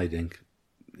been hiding,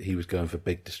 he was going for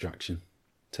big distraction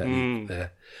technique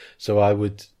there. So I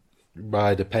would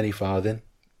ride a penny farthing.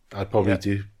 I'd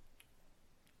probably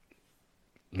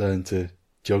learn to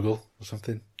juggle or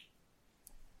something.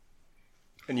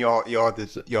 And you're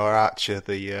Archer,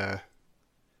 the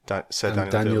Sir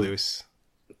Daniel Day-Lewis.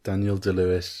 Daniel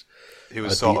Day-Lewis. He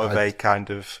was a kind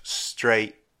of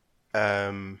straight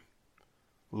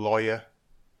lawyer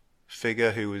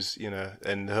figure who was,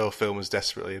 and the whole film was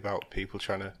desperately about people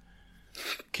trying to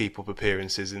keep up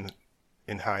appearances in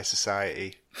high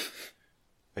society,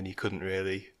 and you couldn't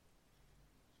really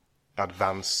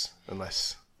advance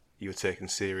unless you were taken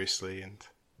seriously. And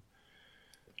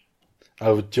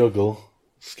I would juggle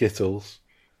Skittles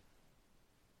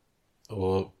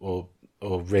or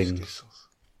rings. Skittles.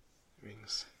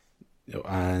 Rings.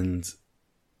 And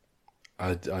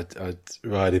I'd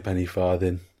ride a penny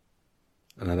farthing,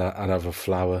 and I'd have a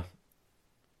flower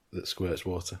that squirts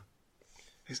water.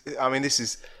 I mean, this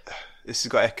has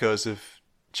got echoes of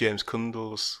James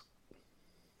Cundall's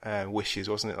wishes,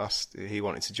 wasn't it? He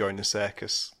wanted to join the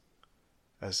circus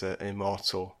as an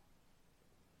immortal.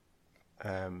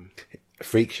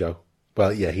 Freak show.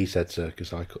 Well, yeah, he said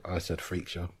circus. I said freak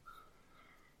show.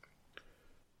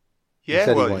 Yeah,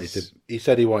 he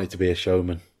said he wanted to be a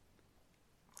showman.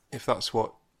 If that's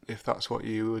what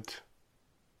you would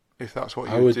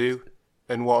do,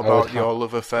 and what about your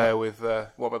love affair with?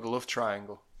 What about the love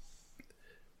triangle?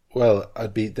 Well,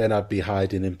 I'd be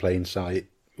hiding in plain sight,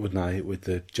 wouldn't I, with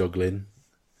the juggling,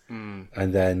 and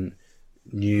then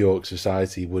New York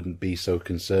society wouldn't be so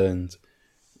concerned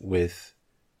with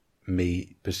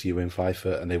me pursuing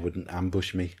Pfeiffer, and they wouldn't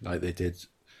ambush me like they did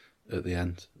at the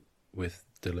end with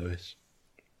Day-Lewis.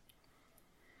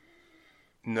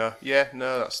 No.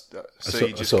 So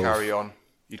you just carry on.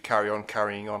 You'd carry on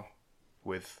carrying on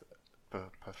with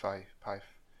Pfeiffer.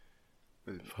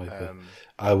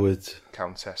 I would.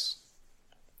 Countess.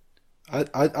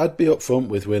 I'd be up front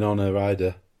with Winona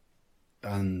Ryder,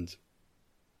 and.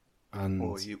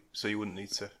 So you wouldn't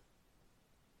need to.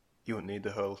 You wouldn't need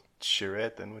the whole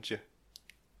charade then, would you?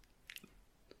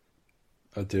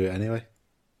 I'd do it anyway.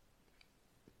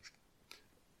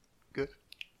 Good.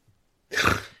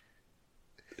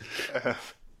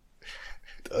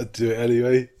 I'd do it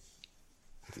anyway.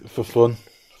 For fun.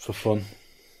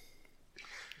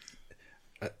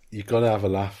 You gotta have a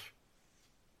laugh.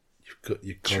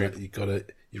 You've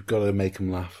got to make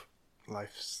them laugh.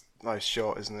 Life's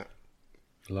short, isn't it?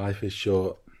 Life is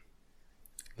short.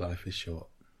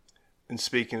 And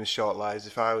speaking of short lives,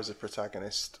 if I was a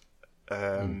protagonist,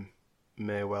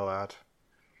 may well add.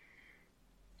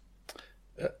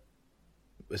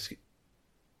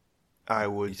 I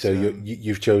would. So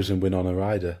you've chosen Winona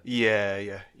Ryder.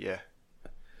 Yeah.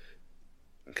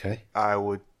 Okay. I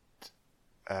would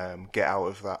get out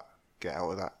of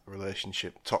that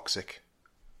relationship. Toxic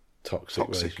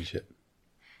relationship.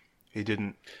 He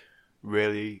didn't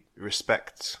really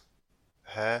respect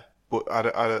her, but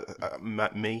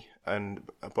me,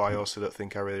 but I also don't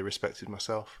think I really respected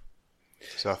myself.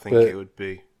 So I think it would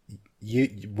be.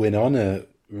 Winona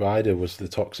Ryder was the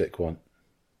toxic one.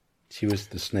 She was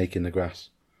the snake in the grass.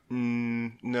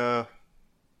 No.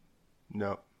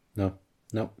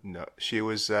 She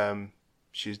was doing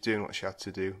what she had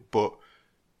to do, but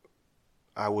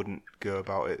I wouldn't go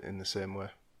about it in the same way.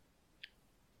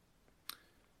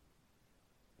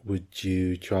 Would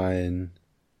you try and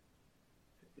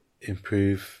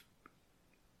improve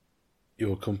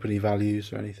your company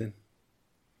values or anything?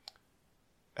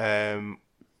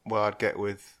 Well, I'd get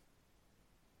with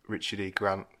Richard E.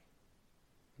 Grant,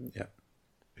 Yeah.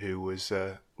 who was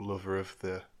a lover of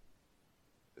the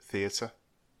theatre.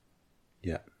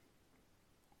 Yeah.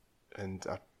 And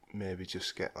I'd maybe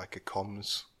just get like a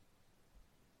comms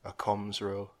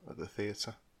role at the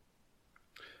theatre.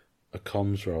 A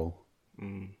comms role.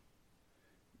 Mm.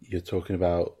 You're talking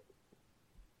about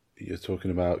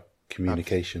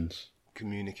communications.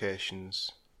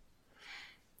 Communications.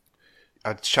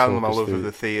 I'd channel my love of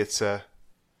the theatre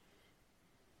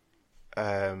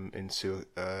into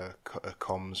a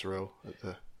comms role at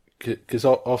the. Because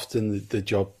often the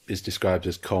job is described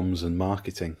as comms and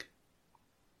marketing.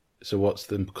 So what's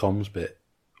the comms bit,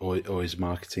 or is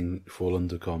marketing fall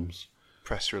under comms?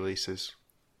 Press releases.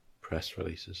 Press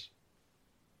releases.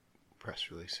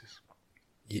 Press releases.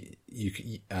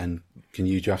 And can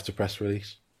you draft a press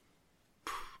release?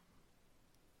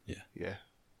 Yeah. Yeah.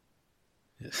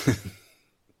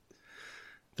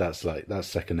 That's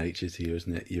second nature to you,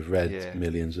 isn't it? You've read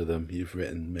millions of them. You've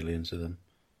written millions of them.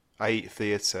 I eat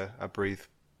theatre. I breathe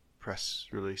press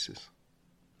releases.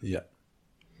 Yeah.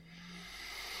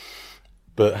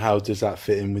 But how does that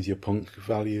fit in with your punk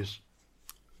values?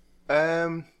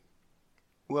 Well,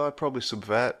 I'd probably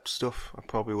subvert stuff. I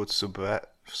probably would subvert.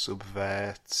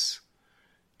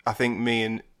 I think me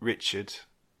and Richard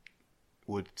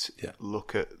would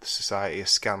look at society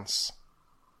askance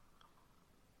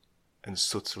and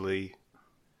subtly,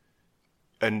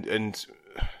 and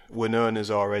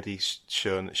Winona's already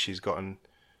shown that she's got an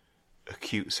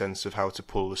acute sense of how to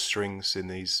pull the strings in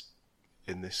this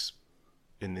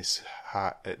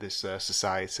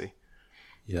society.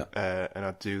 Yeah. And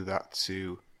I'd do that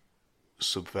to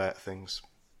subvert things.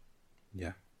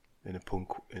 Yeah. In a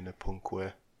punk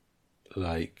way.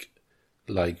 Like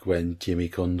when James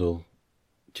Cundle.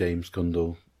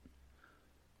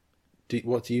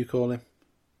 What do you call him?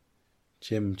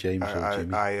 James or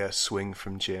Jimmy? I swing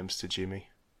from James to Jimmy.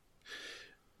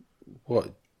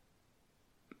 What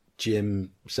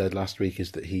Jim said last week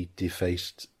is that he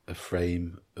defaced a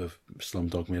frame of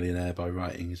Slumdog Millionaire by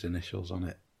writing his initials on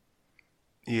it.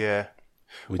 Yeah.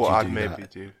 Would what you I'd do maybe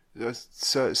that? do a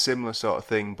similar sort of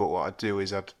thing, but what I'd do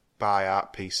is I'd buy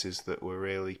art pieces that were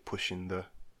really pushing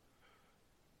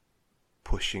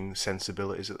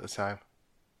sensibilities at the time.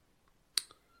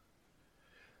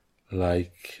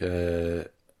 Like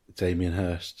Damien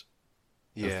Hirst.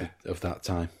 Yeah. Of that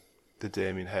time. The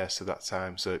Damien Hirst of that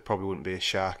time. So it probably wouldn't be a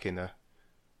shark in a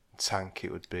tank.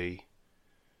 It would be.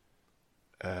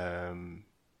 It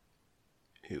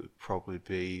would probably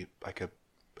be like a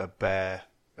bear,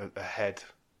 a head,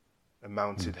 a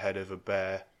mounted head of a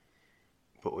bear,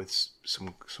 but with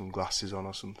some glasses on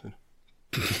or something.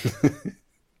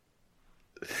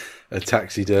 A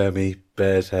taxidermy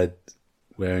bear's head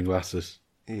wearing glasses.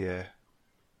 Yeah,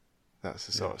 that's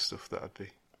the sort of stuff that I'd be.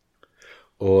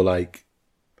 Or like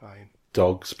buying.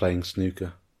 Dogs playing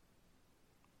snooker.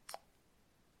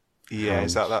 Yeah,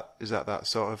 Hounds. is that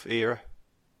sort of era?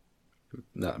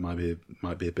 That might be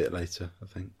a bit later, I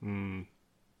think.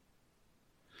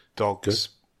 Dogs.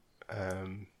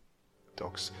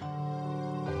 Dogs.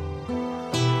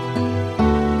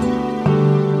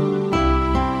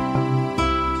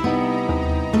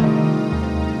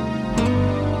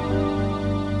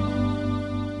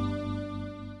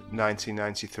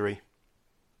 $1993.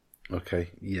 Okay,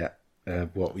 yeah.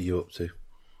 What were you up to?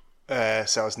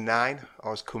 So I was 9. I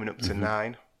was coming up to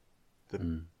 9.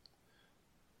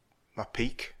 My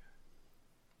peak.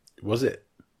 Was it?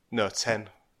 No, 10.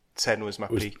 10 was my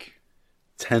peak.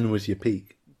 10 was your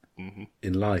peak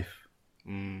in life?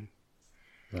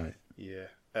 Right. Yeah.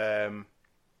 The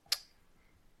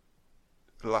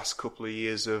last couple of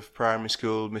years of primary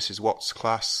school, Mrs. Watt's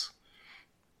class,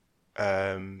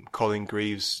 Colin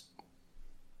Greaves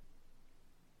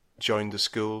joined the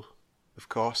school, of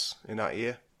course, in that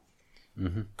year.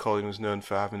 Colin was known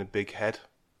for having a big head.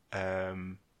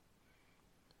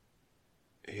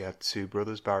 He had 2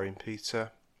 brothers, Barry and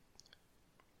Peter.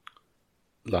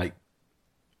 Like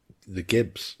the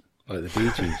Gibbs, like the Bee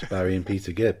Gees, Barry and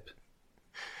Peter Gibb.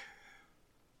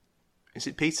 Is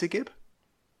it Peter Gibb?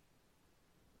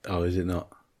 Oh, is it not?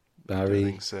 I Barry?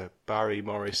 think so. Barry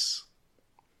Morris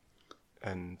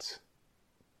and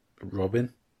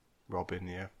Robin,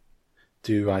 yeah.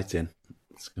 Do write in.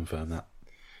 Let's confirm that.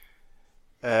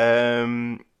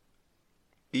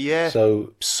 Yeah.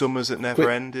 So Summers that never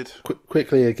ended.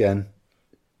 Quickly again.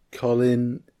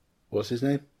 Colin, what's his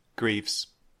name? Greaves.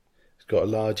 He's got a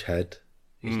large head.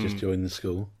 He's just joined the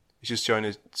school. He's just joined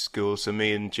the school, so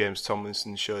me and James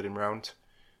Tomlinson showed him round.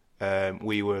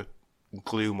 We were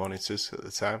glue monitors at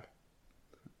the time.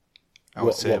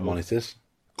 What monitors?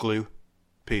 Glue.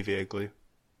 PVA glue.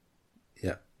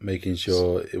 Yeah. making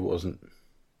sure it wasn't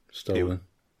stolen.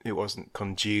 It wasn't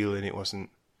congealing. It wasn't.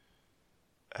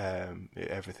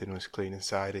 Everything was clean and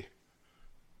tidy.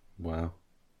 Wow,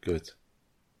 good.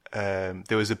 There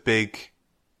was a big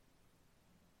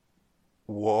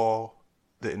war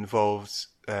that involved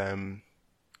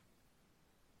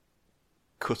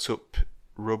cut up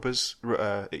rubbers,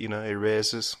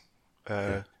 erasers.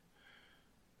 That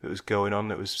was going on.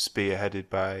 That was spearheaded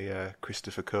by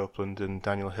Christopher Copeland and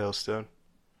Daniel Hailstone,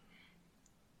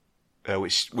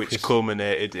 which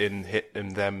culminated in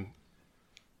them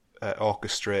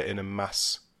orchestrating a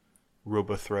mass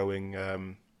rubber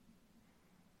throwing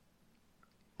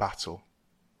battle.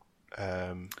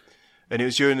 And it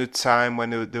was during the time when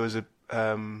there was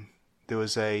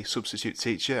a substitute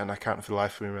teacher, and I can't for the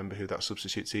life of me remember who that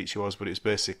substitute teacher was, but it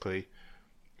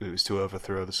was to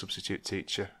overthrow the substitute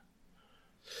teacher.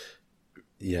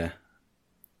 Yeah.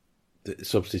 The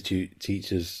substitute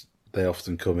teachers, they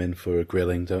often come in for a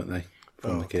grilling, don't they?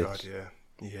 From the kids. God,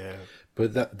 yeah.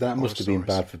 But that must have been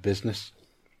bad for business.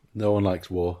 No one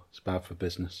likes war. It's bad for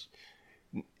business.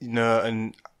 No,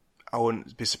 and I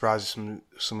wouldn't be surprised if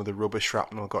some of the rubber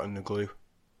shrapnel got in the glue.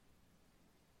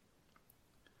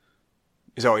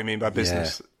 Is that what you mean by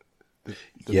business?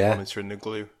 Yeah. The monitoring the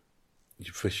glue?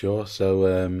 For sure.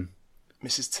 So,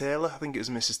 Mrs. Taylor, I think it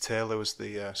was Mrs. Taylor was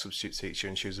the substitute teacher,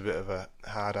 and she was a bit of a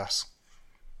hard ass.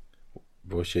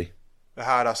 Was she? A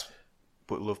hard ass,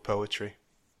 but loved poetry.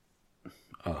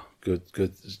 Oh,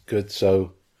 good.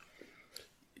 So,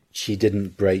 she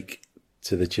didn't break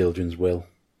to the children's will.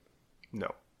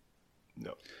 No.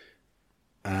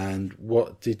 And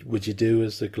what would you do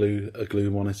as a glue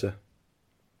monitor?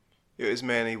 It was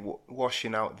mainly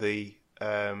washing out the.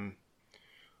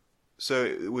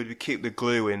 So we'd keep the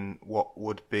glue in what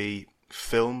would be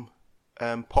film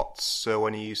pots. So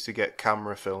when you used to get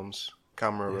camera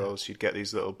rolls, you'd get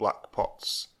these little black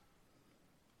pots.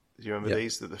 Do you remember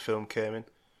these that the film came in?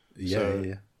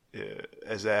 Yeah.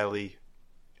 As early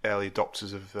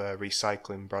adopters of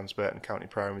recycling, Bransburton County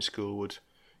Primary School would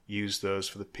use those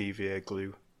for the PVA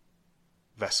glue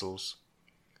vessels.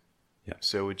 Yeah.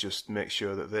 So we'd just make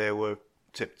sure that they were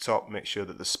tip top, make sure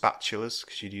that the spatulas,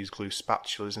 because you'd use glue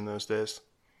spatulas in those days.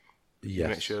 Yes.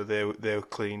 Make sure they were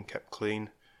clean, kept clean,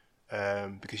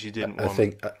 because you didn't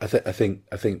want. I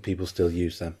think people still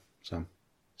use them, Sam.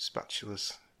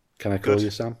 Spatulas. Can I call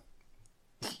you Sam?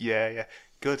 Yeah.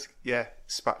 Good. Yeah,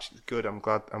 spatulas. Good. I'm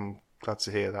glad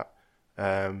to hear that.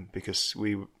 Because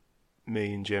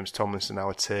me and James Tomlinson,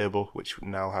 our table, which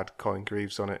now had coin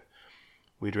greaves on it,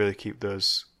 we'd really keep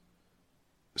those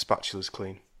spatulas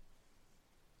clean.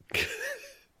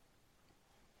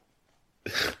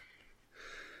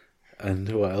 And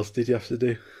what else did you have to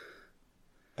do?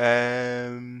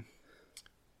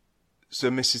 So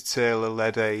Mrs. Taylor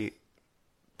led a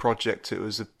project. It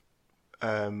was a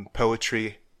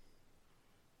poetry.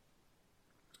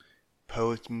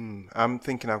 I'm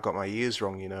thinking I've got my years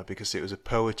wrong, because it was a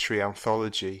poetry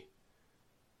anthology,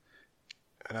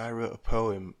 and I wrote a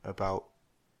poem about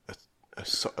a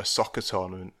soccer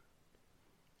tournament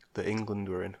that England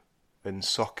were in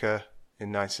soccer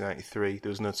in 1993. There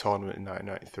was no tournament in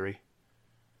 1993.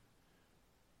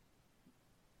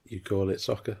 You call it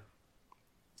soccer?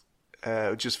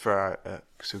 Just for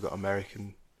because we've got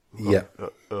American. We've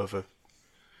got over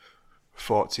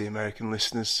 40 American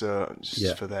listeners, so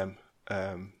just for them.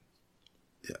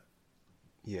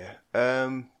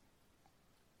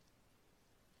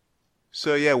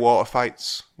 So water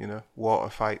fights.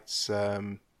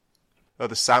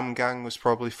 The Sam Gang was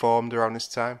probably formed around this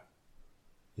time.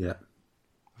 Yeah.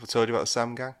 Have I told you about the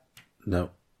Sam Gang?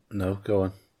 No, go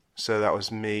on. So that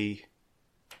was me,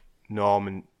 Norm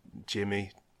and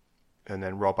Jimmy, and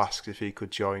then Rob asked if he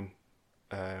could join.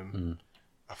 I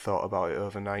thought about it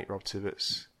overnight, Rob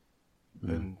Tibbets,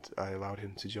 and I allowed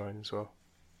him to join as well.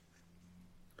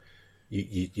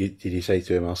 You did you say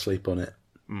to him, "I'll sleep on it"?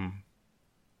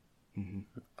 Mm-hmm.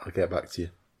 I'll get back to you.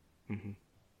 Mm-hmm.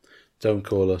 Don't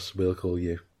call us; we'll call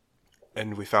you.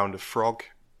 And we found a frog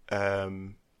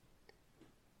in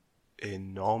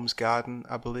Norm's garden,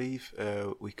 I believe.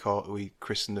 We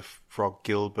christened the frog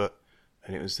Gilbert,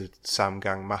 and it was the Sam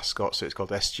Gang mascot, so it's called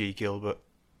SG Gilbert.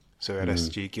 So we had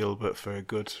SG Gilbert for a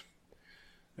good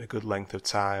length of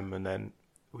time, and then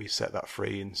we set that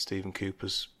free in Stephen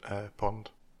Cooper's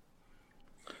pond.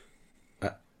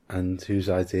 And whose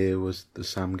idea was the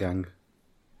Sam Gang?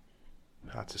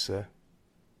 Hard to say.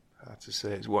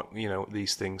 It's what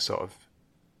these things sort of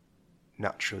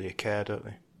naturally occur, don't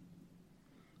they?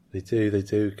 They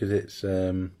do, because it's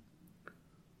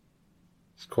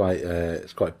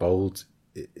quite bold.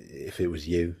 If it was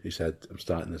you who said, "I'm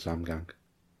starting the Sam Gang."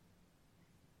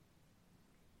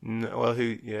 No, well,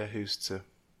 who's to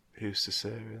say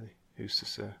really? Who's to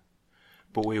say?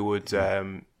 But we would.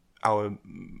 Our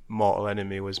mortal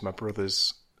enemy was my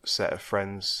brother's set of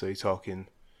friends. So you're talking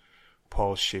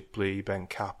Paul Shipley, Ben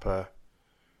Kappa,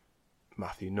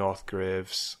 Matthew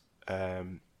Northgraves,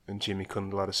 and Jimmy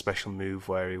Cundall had a special move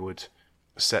where he would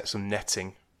set some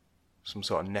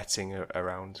sort of netting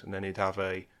around, and then he'd have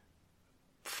a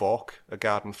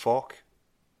garden fork.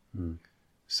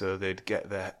 So they'd get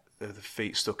the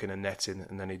feet stuck in a netting,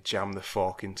 and then he'd jam the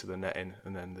fork into the netting,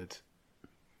 and then they'd...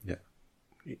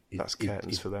 That's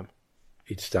curtains for them.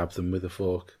 He'd stab them with a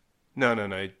fork. No.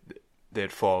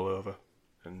 They'd fall over,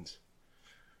 and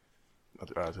I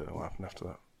don't know what happened after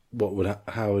that.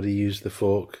 How would he use the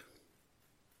fork?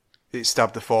 It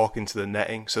stabbed the fork into the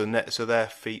netting, so their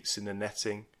feet's in the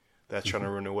netting. They're trying to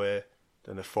run away.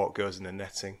 Then the fork goes in the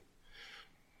netting.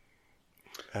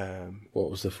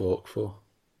 What was the fork for?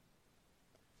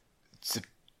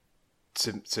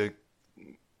 To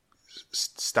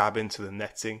stab into the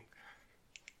netting,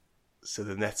 so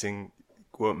the netting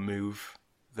won't move.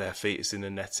 Their feet is in the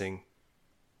netting.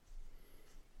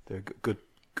 They're good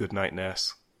night,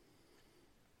 nurse.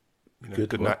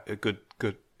 Good night,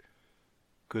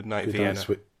 Vienna.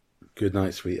 Good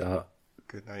night, sweetheart.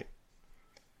 Good night.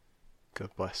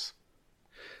 God bless.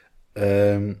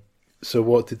 So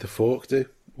what did the fork do?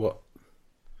 What?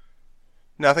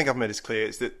 No, I think I've made this clear.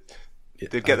 It's that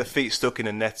they'd get the feet stuck in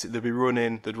a net. They'd be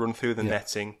running. They'd run through the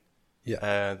netting.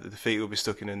 Yeah. The feet would be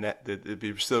stuck in a net. They'd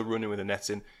be still running with the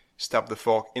netting. Stab the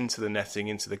fork into the netting,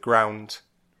 into the ground.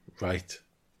 Right.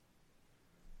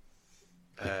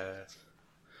 I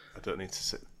don't need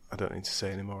to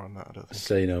say any more on that. I don't think.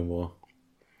 Say no more.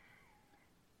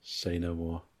 Say no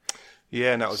more.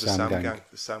 Yeah, and that was the Sam Gang.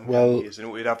 The Sam Gang years.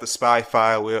 And we'd have the spy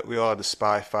file. We all had the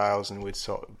spy files, and we'd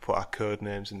sort of put our code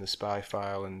names in the spy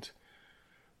file and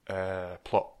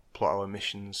plot our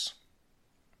missions.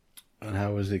 And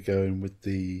how was it going with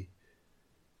the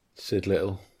Sid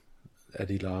Little,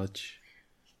 Eddie Large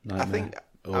nightmare?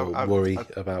 I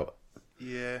think about?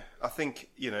 Yeah, I think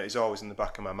it's always in the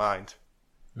back of my mind.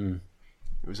 It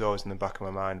was always in the back of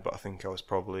my mind, but I think I was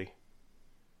probably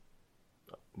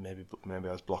maybe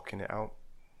I was blocking it out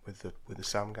with the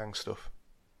Sam Gang stuff.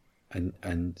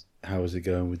 And how was it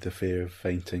going with the fear of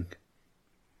fainting?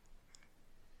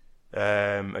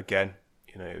 Again,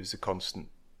 it was a constant.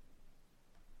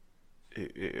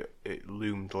 It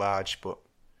loomed large, but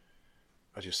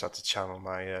I just had to channel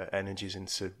my energies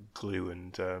into glue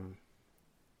and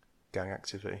gang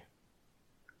activity.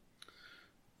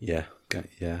 Yeah.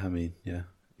 I mean, yeah.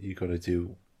 You got to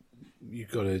do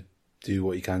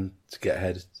what you can to get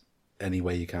ahead any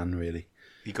way you can. Really,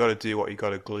 you got to do what you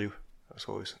got to glue. That's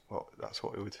what we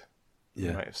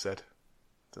might have said.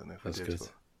 Don't know if that's we did.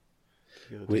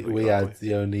 Good. We had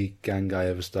the only gang I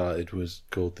ever started was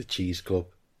called the Cheese Club.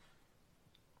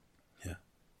 Yeah,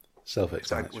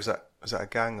 self-explanatory. Was that a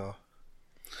gang or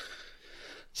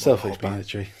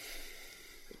self-explanatory?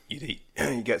 You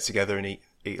get together and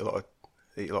eat a lot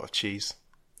of cheese.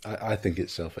 I think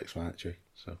it's self-explanatory.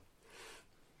 So.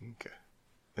 Okay.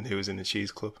 And who was in the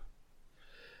Cheese Club?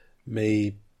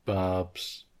 Me,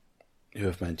 Barbs, who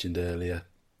I've mentioned earlier.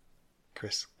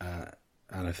 Chris. And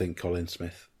I think Colin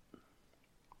Smith.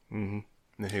 Mm-hmm.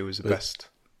 And who was the best?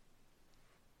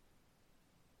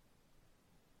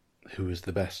 Who was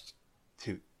the best?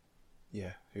 Who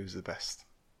was the best?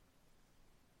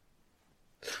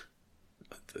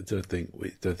 I don't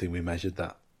think we measured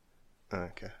that.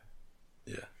 Okay.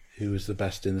 Yeah. Who was the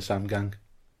best in the Sam Gang?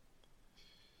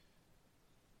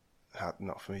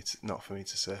 Not for me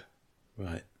to say.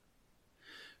 Right.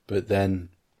 But then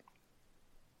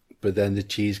the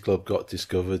Cheese Club got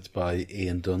discovered by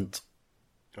Ian Dunt.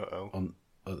 On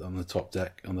the top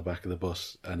deck, on the back of the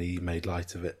bus, and he made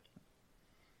light of it.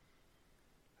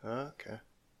 Okay.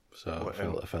 So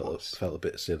I felt a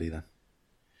bit silly then.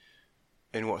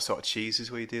 And what sort of cheeses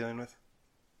were you dealing with?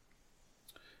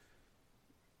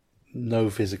 No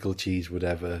physical cheese would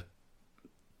ever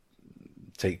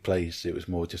take place. It was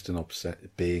more just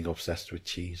being obsessed with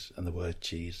cheese and the word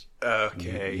cheese.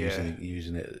 Okay,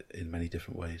 using it in many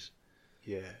different ways.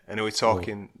 Yeah, and are we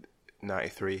talking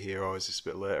 93 here, or is this a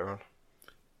bit later on?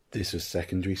 This was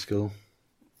secondary school.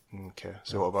 Okay,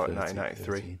 so what about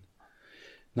 1993?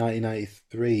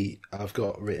 1993, I've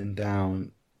got written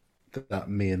down that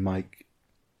me and Mike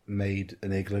made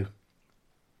an igloo.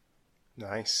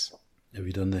 Nice. Have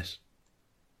you done this?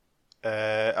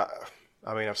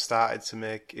 I mean, I've started to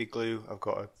make igloo. I've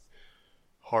got a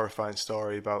horrifying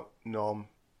story about Norm,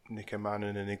 Nick and Man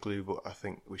in an igloo, but I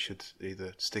think we should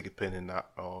either stick a pin in that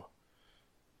or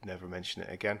never mention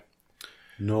it again.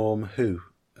 Norm who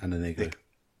and an igloo?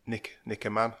 Nick a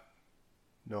man,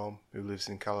 Norm, who lives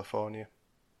in California.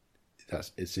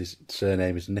 It's his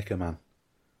surname is Nickerman.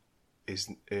 Is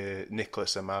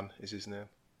Nicholas a man? Is his name?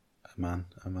 A man.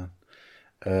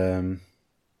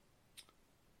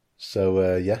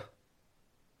 So yeah,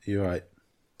 you're right.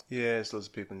 Yeah, there's loads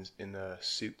of people in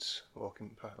suits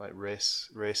walking like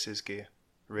races gear.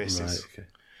 Races. Right. Okay.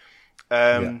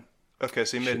 Yeah. Okay,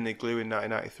 so you made an igloo in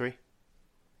 1993.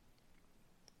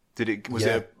 Was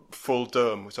it a full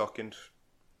dome? We're talking.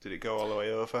 Did it go all the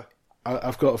way over?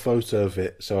 I've got a photo of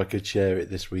it, so I could share it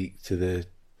this week to the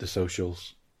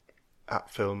socials.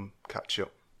 At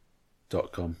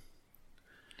filmcatchup.com.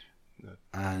 No.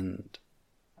 And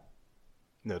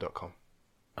no.com.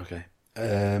 Okay.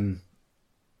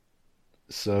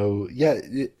 So yeah,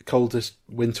 coldest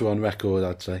winter on record,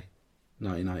 I'd say,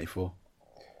 1994.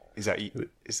 Is that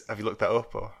have you looked that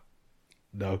up or?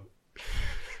 No.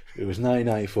 It was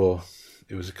 1994.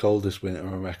 It was the coldest winter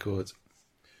on record.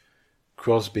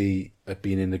 Crosby had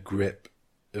been in the grip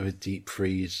of a deep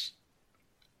freeze.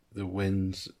 The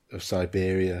winds of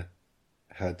Siberia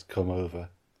had come over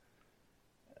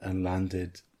and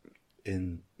landed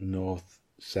in North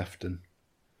Sefton.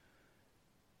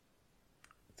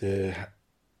 The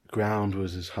ground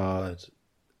was as hard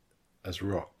as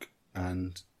rock,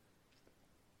 and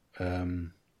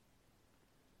it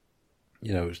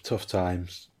was tough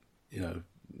times.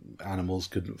 Animals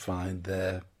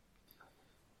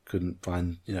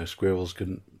squirrels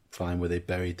couldn't find where they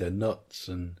buried their nuts,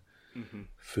 and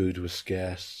food was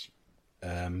scarce.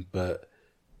 But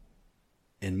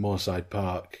in Moorside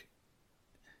Park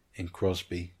in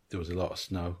Crosby, there was a lot of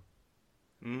snow.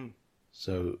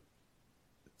 So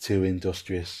 2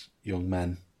 industrious young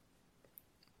men,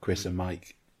 Chris and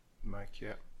Mike,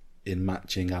 in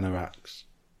matching anoraks,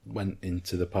 went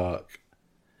into the park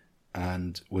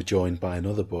and were joined by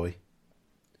another boy,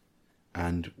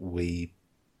 and we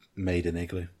made an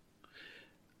igloo.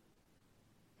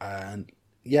 And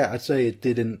yeah, I'd say it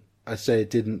didn't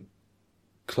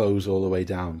close all the way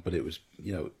down, but it was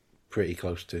pretty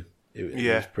close to. It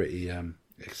was pretty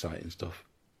exciting stuff.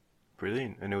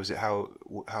 Brilliant. And was it how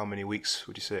many weeks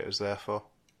would you say it was there for?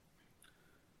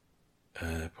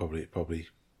 Probably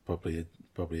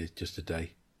just a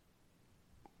day.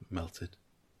 Melted.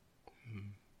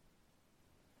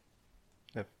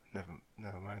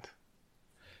 Never mind.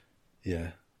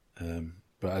 Yeah,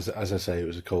 but as I say, it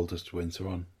was the coldest winter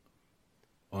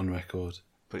on record.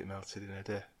 But it melted in a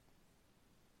day.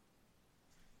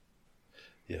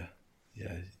 Yeah,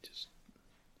 just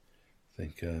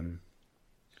think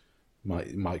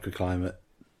microclimate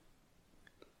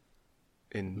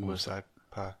in Moorside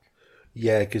Park.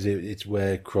 Yeah, because it's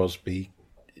where Crosby.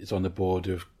 It's on the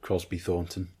border of Crosby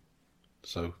Thornton,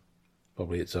 so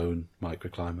probably its own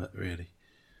microclimate, really.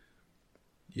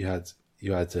 You had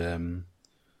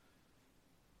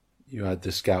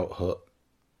the Scout Hut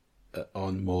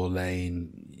on Moor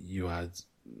Lane. You had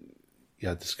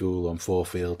the school on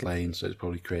Fourfield Lane, so it's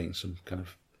probably creating some kind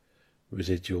of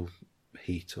residual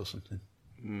heat or something.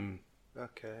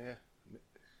 Okay,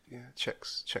 yeah,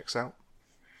 checks out.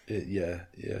 Yeah.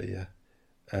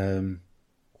 And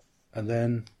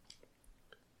then,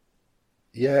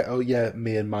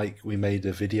 me and Mike, we made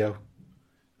a video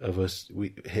of us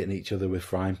hitting each other with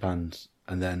frying pans,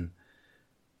 and then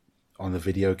on the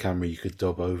video camera you could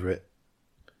dub over it,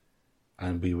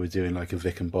 and we were doing like a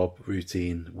Vic and Bob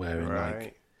routine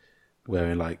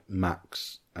wearing like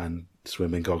Macs and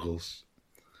swimming goggles,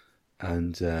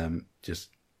 and just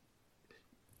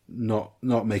not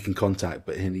making contact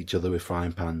but hitting each other with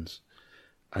frying pans,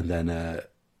 and then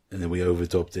we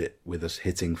overdubbed it with us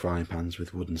hitting frying pans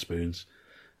with wooden spoons,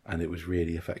 and it was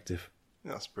really effective.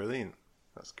 That's brilliant.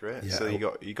 That's great. Yeah. So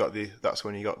that's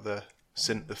when you got the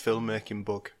filmmaking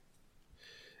bug.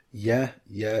 Yeah,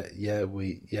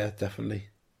 definitely.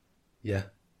 Yeah.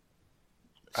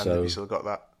 And have you still got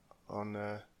that on?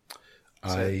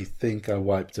 I think I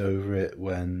wiped over it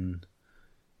when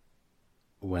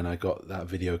I got that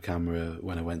video camera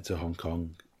when I went to Hong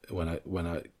Kong. When I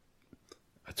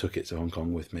took it to Hong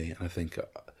Kong with me, and I think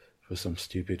for some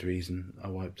stupid reason I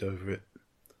wiped over it.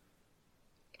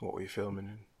 What were you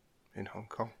filming in Hong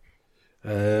Kong?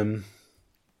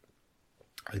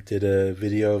 I did a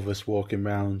video of us walking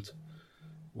around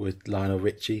with Lionel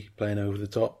Richie playing Over the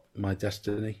Top, My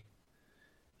Destiny,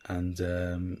 and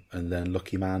then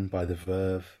Lucky Man by The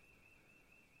Verve,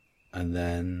 and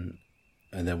then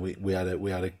we had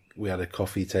a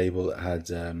coffee table that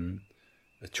had a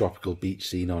tropical beach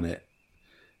scene on it,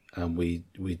 and we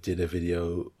did a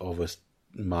video of us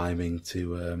miming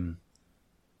to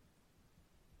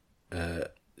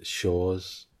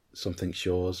Shores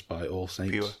by All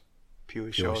Saints.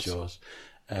 Pure Pure Shores. Shores.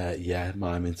 Yeah,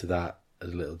 mime into that as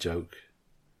a little joke.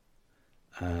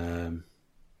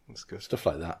 That's good. Stuff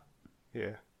like that.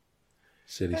 Yeah.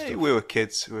 Silly Hey, stuff. we were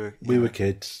kids. We were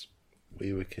kids.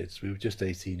 We were kids. We were just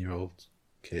 18-year-old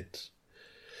kids.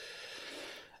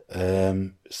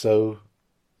 So,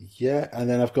 yeah, and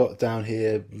then I've got down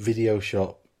here Video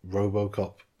Shop,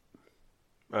 RoboCop.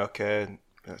 Okay,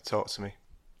 talk to me.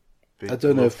 I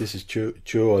don't know if this is true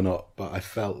or not, but I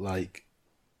felt like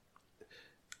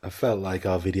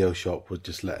our video shop would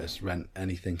just let us rent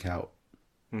anything out.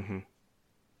 Mm-hmm.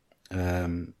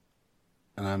 And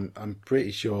I'm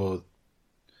pretty sure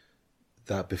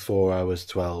that before I was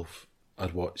 12,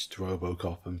 I'd watched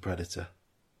RoboCop and Predator.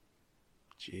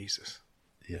 Jesus.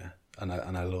 Yeah, and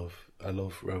I love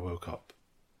RoboCop.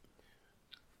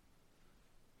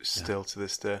 Still to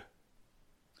this day.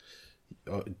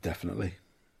 Oh, definitely,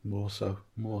 more so.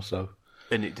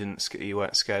 And you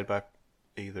weren't scared by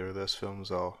either of those films,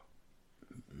 or?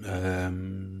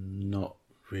 Not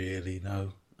really.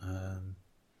 No.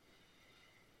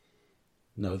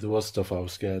 No, there was stuff I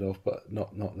was scared of, but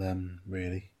not them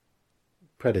really.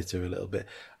 Predator a little bit,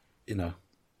 you know.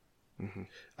 Mm-hmm.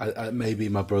 I maybe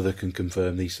my brother can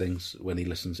confirm these things when he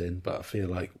listens in, but I feel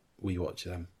like we watched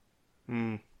them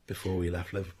before we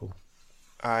left Liverpool.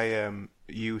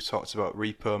 You talked about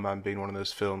Repo Man being one of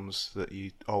those films that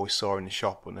you always saw in the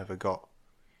shop but never got.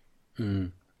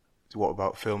 What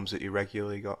about films that you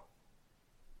regularly got?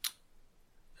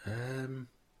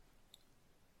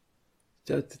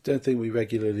 Don't think we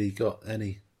regularly got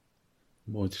any.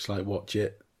 More just like watch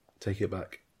it, take it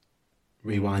back,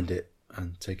 rewind it,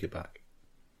 and take it back.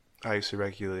 I used to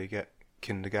regularly get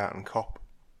Kindergarten Cop.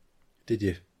 Did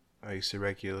you? I used to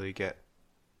regularly get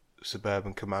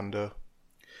Suburban Commando.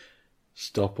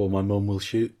 Stop or my mum will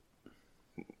shoot.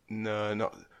 No,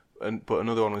 not. But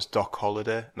another one was Doc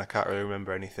Holliday, and I can't really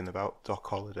remember anything about Doc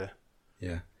Holliday.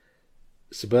 Yeah,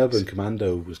 Suburban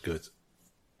Commando was good.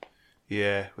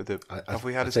 Yeah, have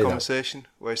we had this conversation?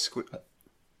 No,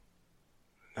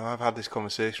 I've had this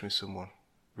conversation with someone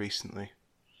recently.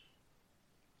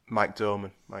 Mike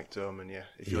Doman, yeah.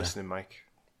 If you're listening, Mike,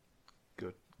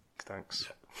 good, thanks.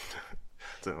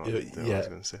 Don't know what I was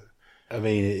going to say. I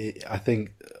mean, I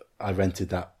think I rented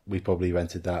that. We probably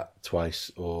rented that twice,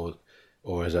 or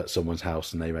was at someone's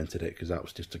house and they rented it because that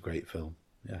was just a great film.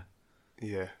 Yeah.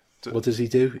 Yeah. What does he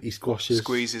do? He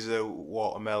squeezes a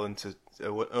watermelon to.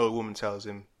 A woman tells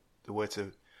him the way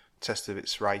to test if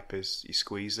it's ripe is you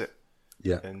squeeze it.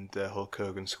 Yeah. And Hulk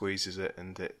Hogan squeezes it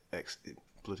and it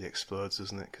bloody explodes,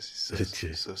 doesn't it? Because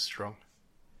it's so strong.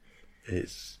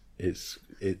 It's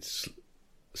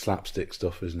slapstick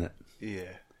stuff, isn't it?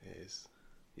 Yeah, it is.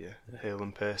 Yeah, Hale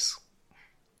and Pace.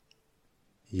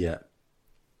 Yeah.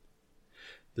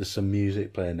 There's some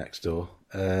music playing next door.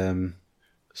 My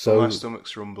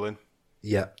stomach's rumbling.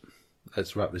 Yeah.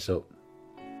 Let's wrap this up.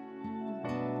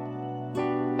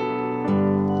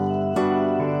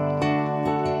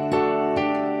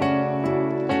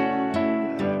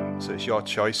 So it's your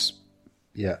choice.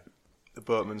 Yeah. The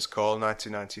Boatman's Call,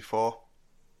 1994.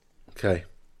 Okay.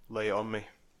 Lay it on me.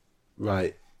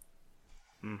 Right.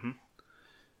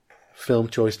 Film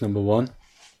choice number 1.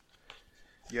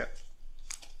 Yeah.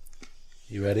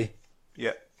 You ready?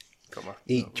 Yeah. Got my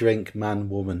Eat, Drink, Man,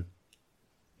 Woman.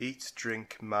 Eat,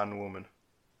 Drink, Man, Woman.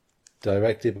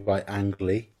 Directed by Ang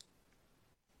Lee.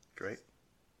 Great.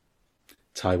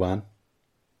 Taiwan.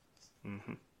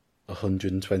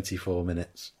 124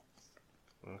 minutes.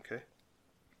 Okay.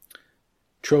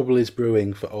 Trouble is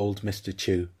brewing for old Mr.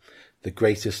 Chu, the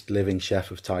greatest living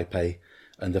chef of Taipei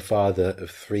and the father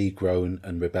of 3 grown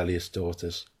and rebellious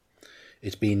daughters.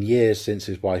 It's been years since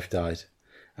his wife died,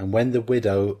 and when the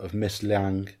widow of Miss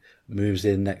Liang moves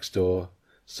in next door,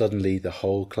 suddenly the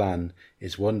whole clan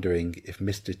is wondering if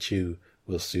Mr. Chu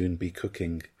will soon be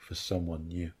cooking for someone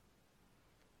new.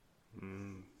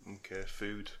 Okay,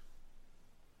 food.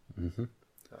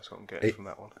 That's what I'm getting from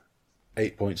that one.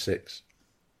 8.6.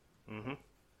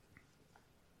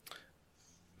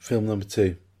 Film number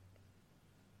 2.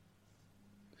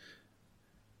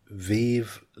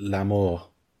 Vive l'amour.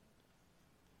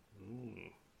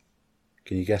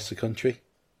 Can you guess the country?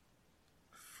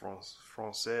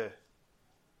 Francais.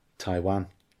 Taiwan.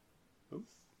 Ooh.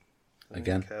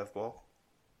 Again. Curveball.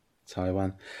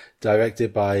 Taiwan.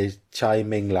 Directed by Chai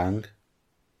Ming Lang.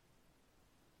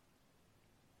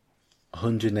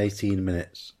 118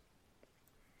 minutes.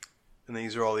 And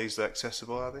these are all easily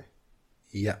accessible, are they?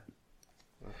 Yeah.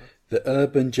 The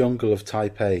urban jungle of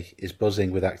Taipei is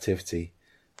buzzing with activity,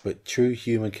 but true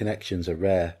human connections are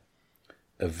rare.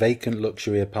 A vacant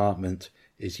luxury apartment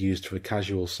is used for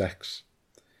casual sex.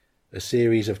 A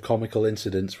series of comical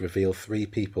incidents reveal three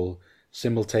people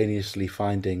simultaneously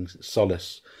finding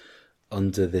solace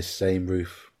under this same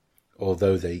roof,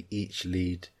 although they each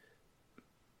lead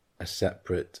a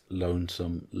separate,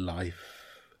 lonesome life.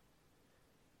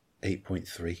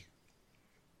 8.3.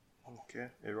 Okay,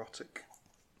 erotic.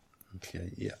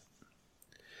 Okay, yeah.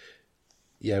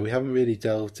 Yeah, we haven't really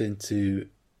delved into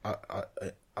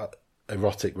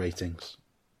erotic ratings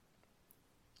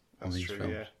on these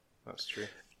films. Yeah, that's true.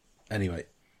 Anyway,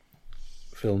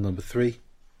 film number 3.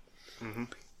 Mm-hmm.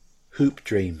 Hoop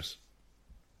Dreams.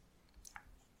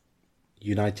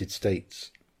 United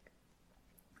States.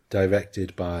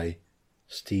 Directed by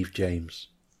Steve James.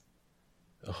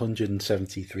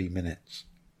 173 minutes.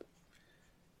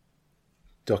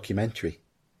 Documentary.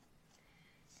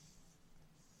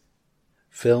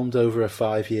 Filmed over a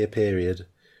 5-year period,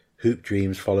 Hoop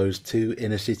Dreams follows two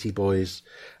inner-city boys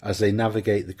as they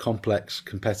navigate the complex,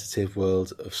 competitive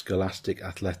world of scholastic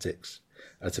athletics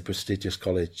at a prestigious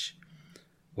college,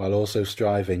 while also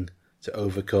striving to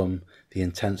overcome the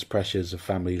intense pressures of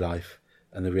family life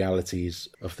and the realities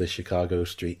of the Chicago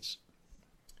streets.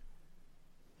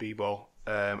 B-ball.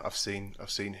 I've seen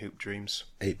Hoop Dreams.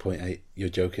 8.8. You're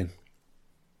joking.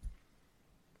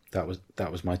 That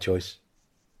was my choice.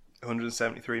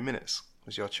 173 minutes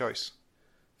was your choice.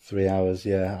 3 hours,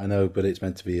 yeah, I know, but it's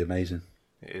meant to be amazing.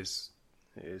 It is,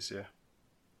 yeah.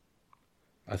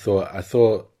 I thought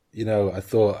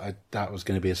that was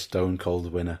going to be a stone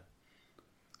cold winner.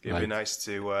 It'd be nice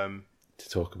to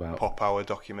talk about. Pop our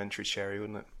documentary cherry,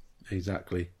 wouldn't it?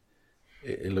 Exactly.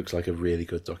 It looks like a really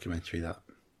good documentary, that.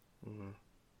 Mm.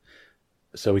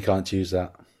 So we can't choose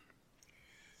that.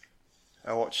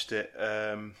 I watched it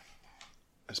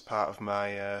as part of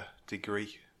my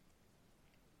degree.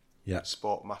 Yeah.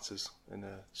 Sport Matters, in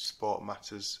a Sport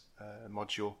Matters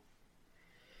module.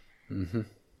 Mm-hmm.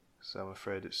 So I'm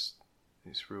afraid it's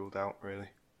ruled out, really.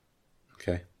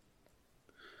 Okay.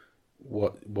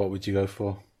 What would you go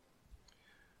for?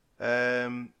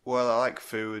 Well, I like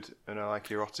food and I like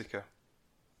erotica.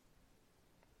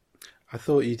 I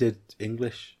thought you did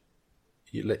English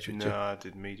literature. No, I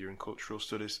did media and cultural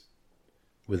studies.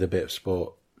 With a bit of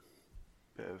sport.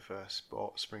 Bit of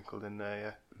sport sprinkled in there,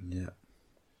 yeah. Yeah.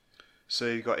 So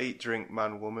you've got Eat, Drink,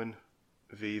 Man, Woman,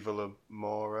 Viva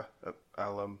l'Amore,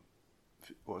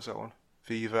 what was that one?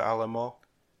 Viva l'Amore?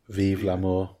 Vive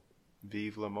l'amour.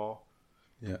 Vive l'Amore.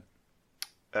 Yeah.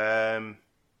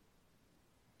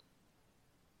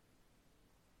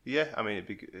 Yeah, I mean,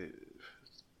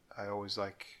 I always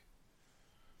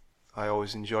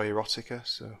enjoy erotica,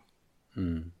 so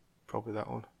probably that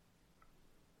one.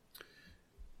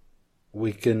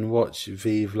 We can watch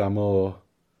Vive l'amour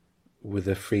with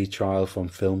a free trial from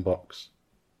Filmbox.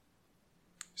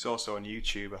 It's also on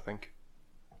YouTube, I think.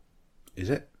 Is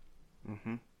it?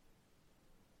 Mm-hmm.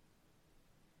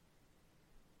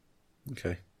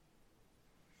 Okay.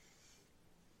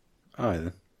 Alright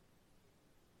then.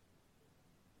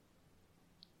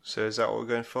 So is that what we're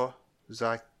going for?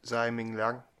 Zai Ming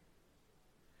Liang?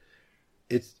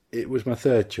 It was my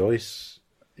third choice,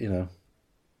 you know.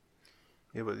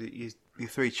 Yeah, but your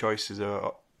three choices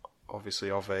are obviously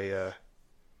of a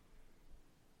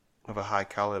high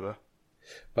caliber.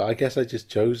 But I guess I just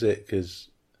chose it because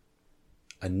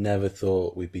I never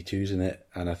thought we'd be choosing it,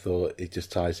 and I thought it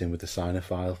just ties in with the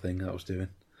Sinophile thing that I was doing.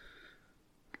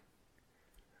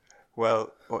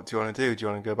 Well, what do you want to do? Do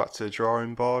you want to go back to the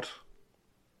drawing board?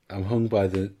 I'm hung by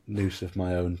the noose of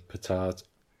my own petard.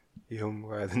 You're hung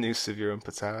by the noose of your own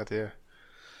petard, yeah.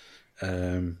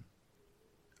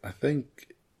 I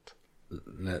think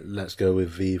let's go with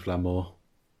Vive l'amour.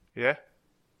 Yeah?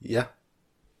 Yeah.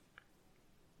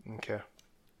 Okay.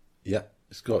 Yeah,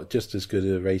 it's got just as good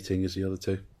a rating as the other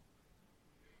two.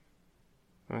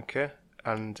 Okay.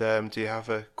 And do you have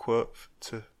a quote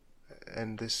to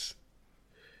end this?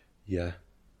 Yeah.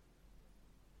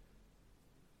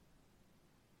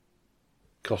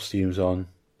 Costumes on,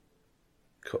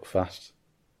 cut fast.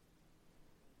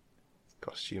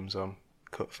 Costumes on,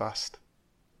 cut fast.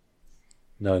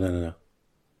 No.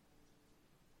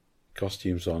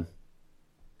 Costumes on,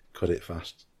 cut it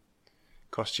fast.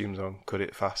 Costumes on, cut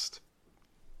it fast.